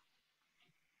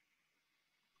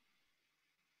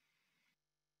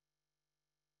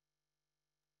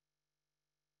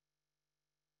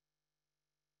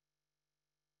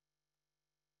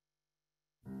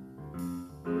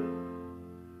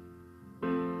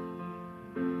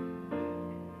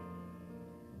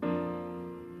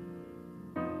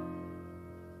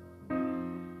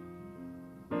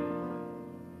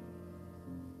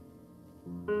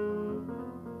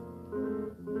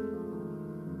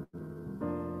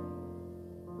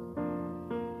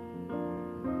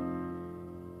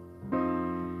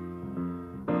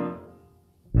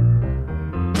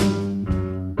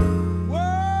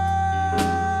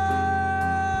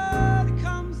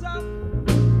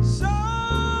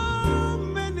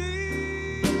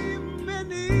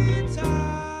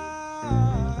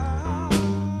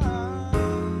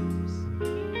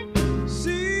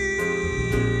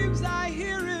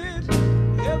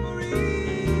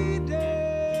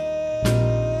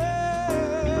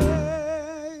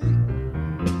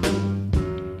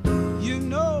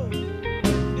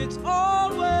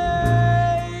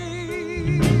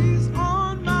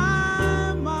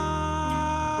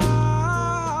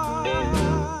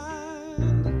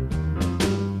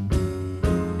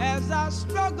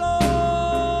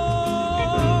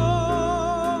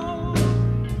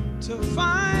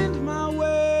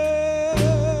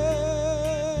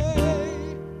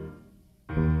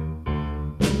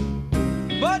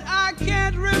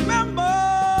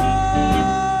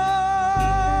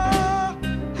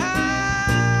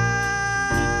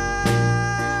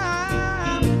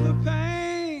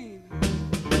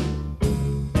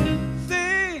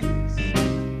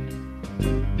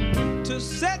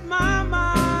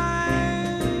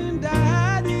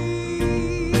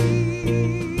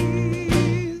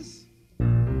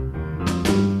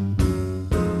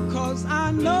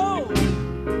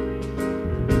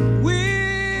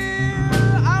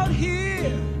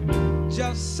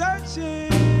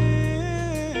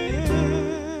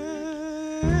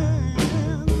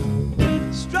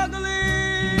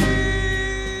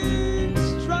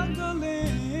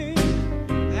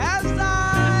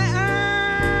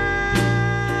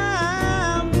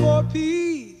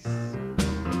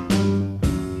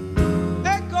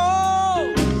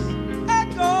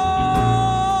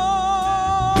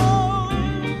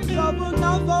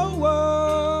 another world.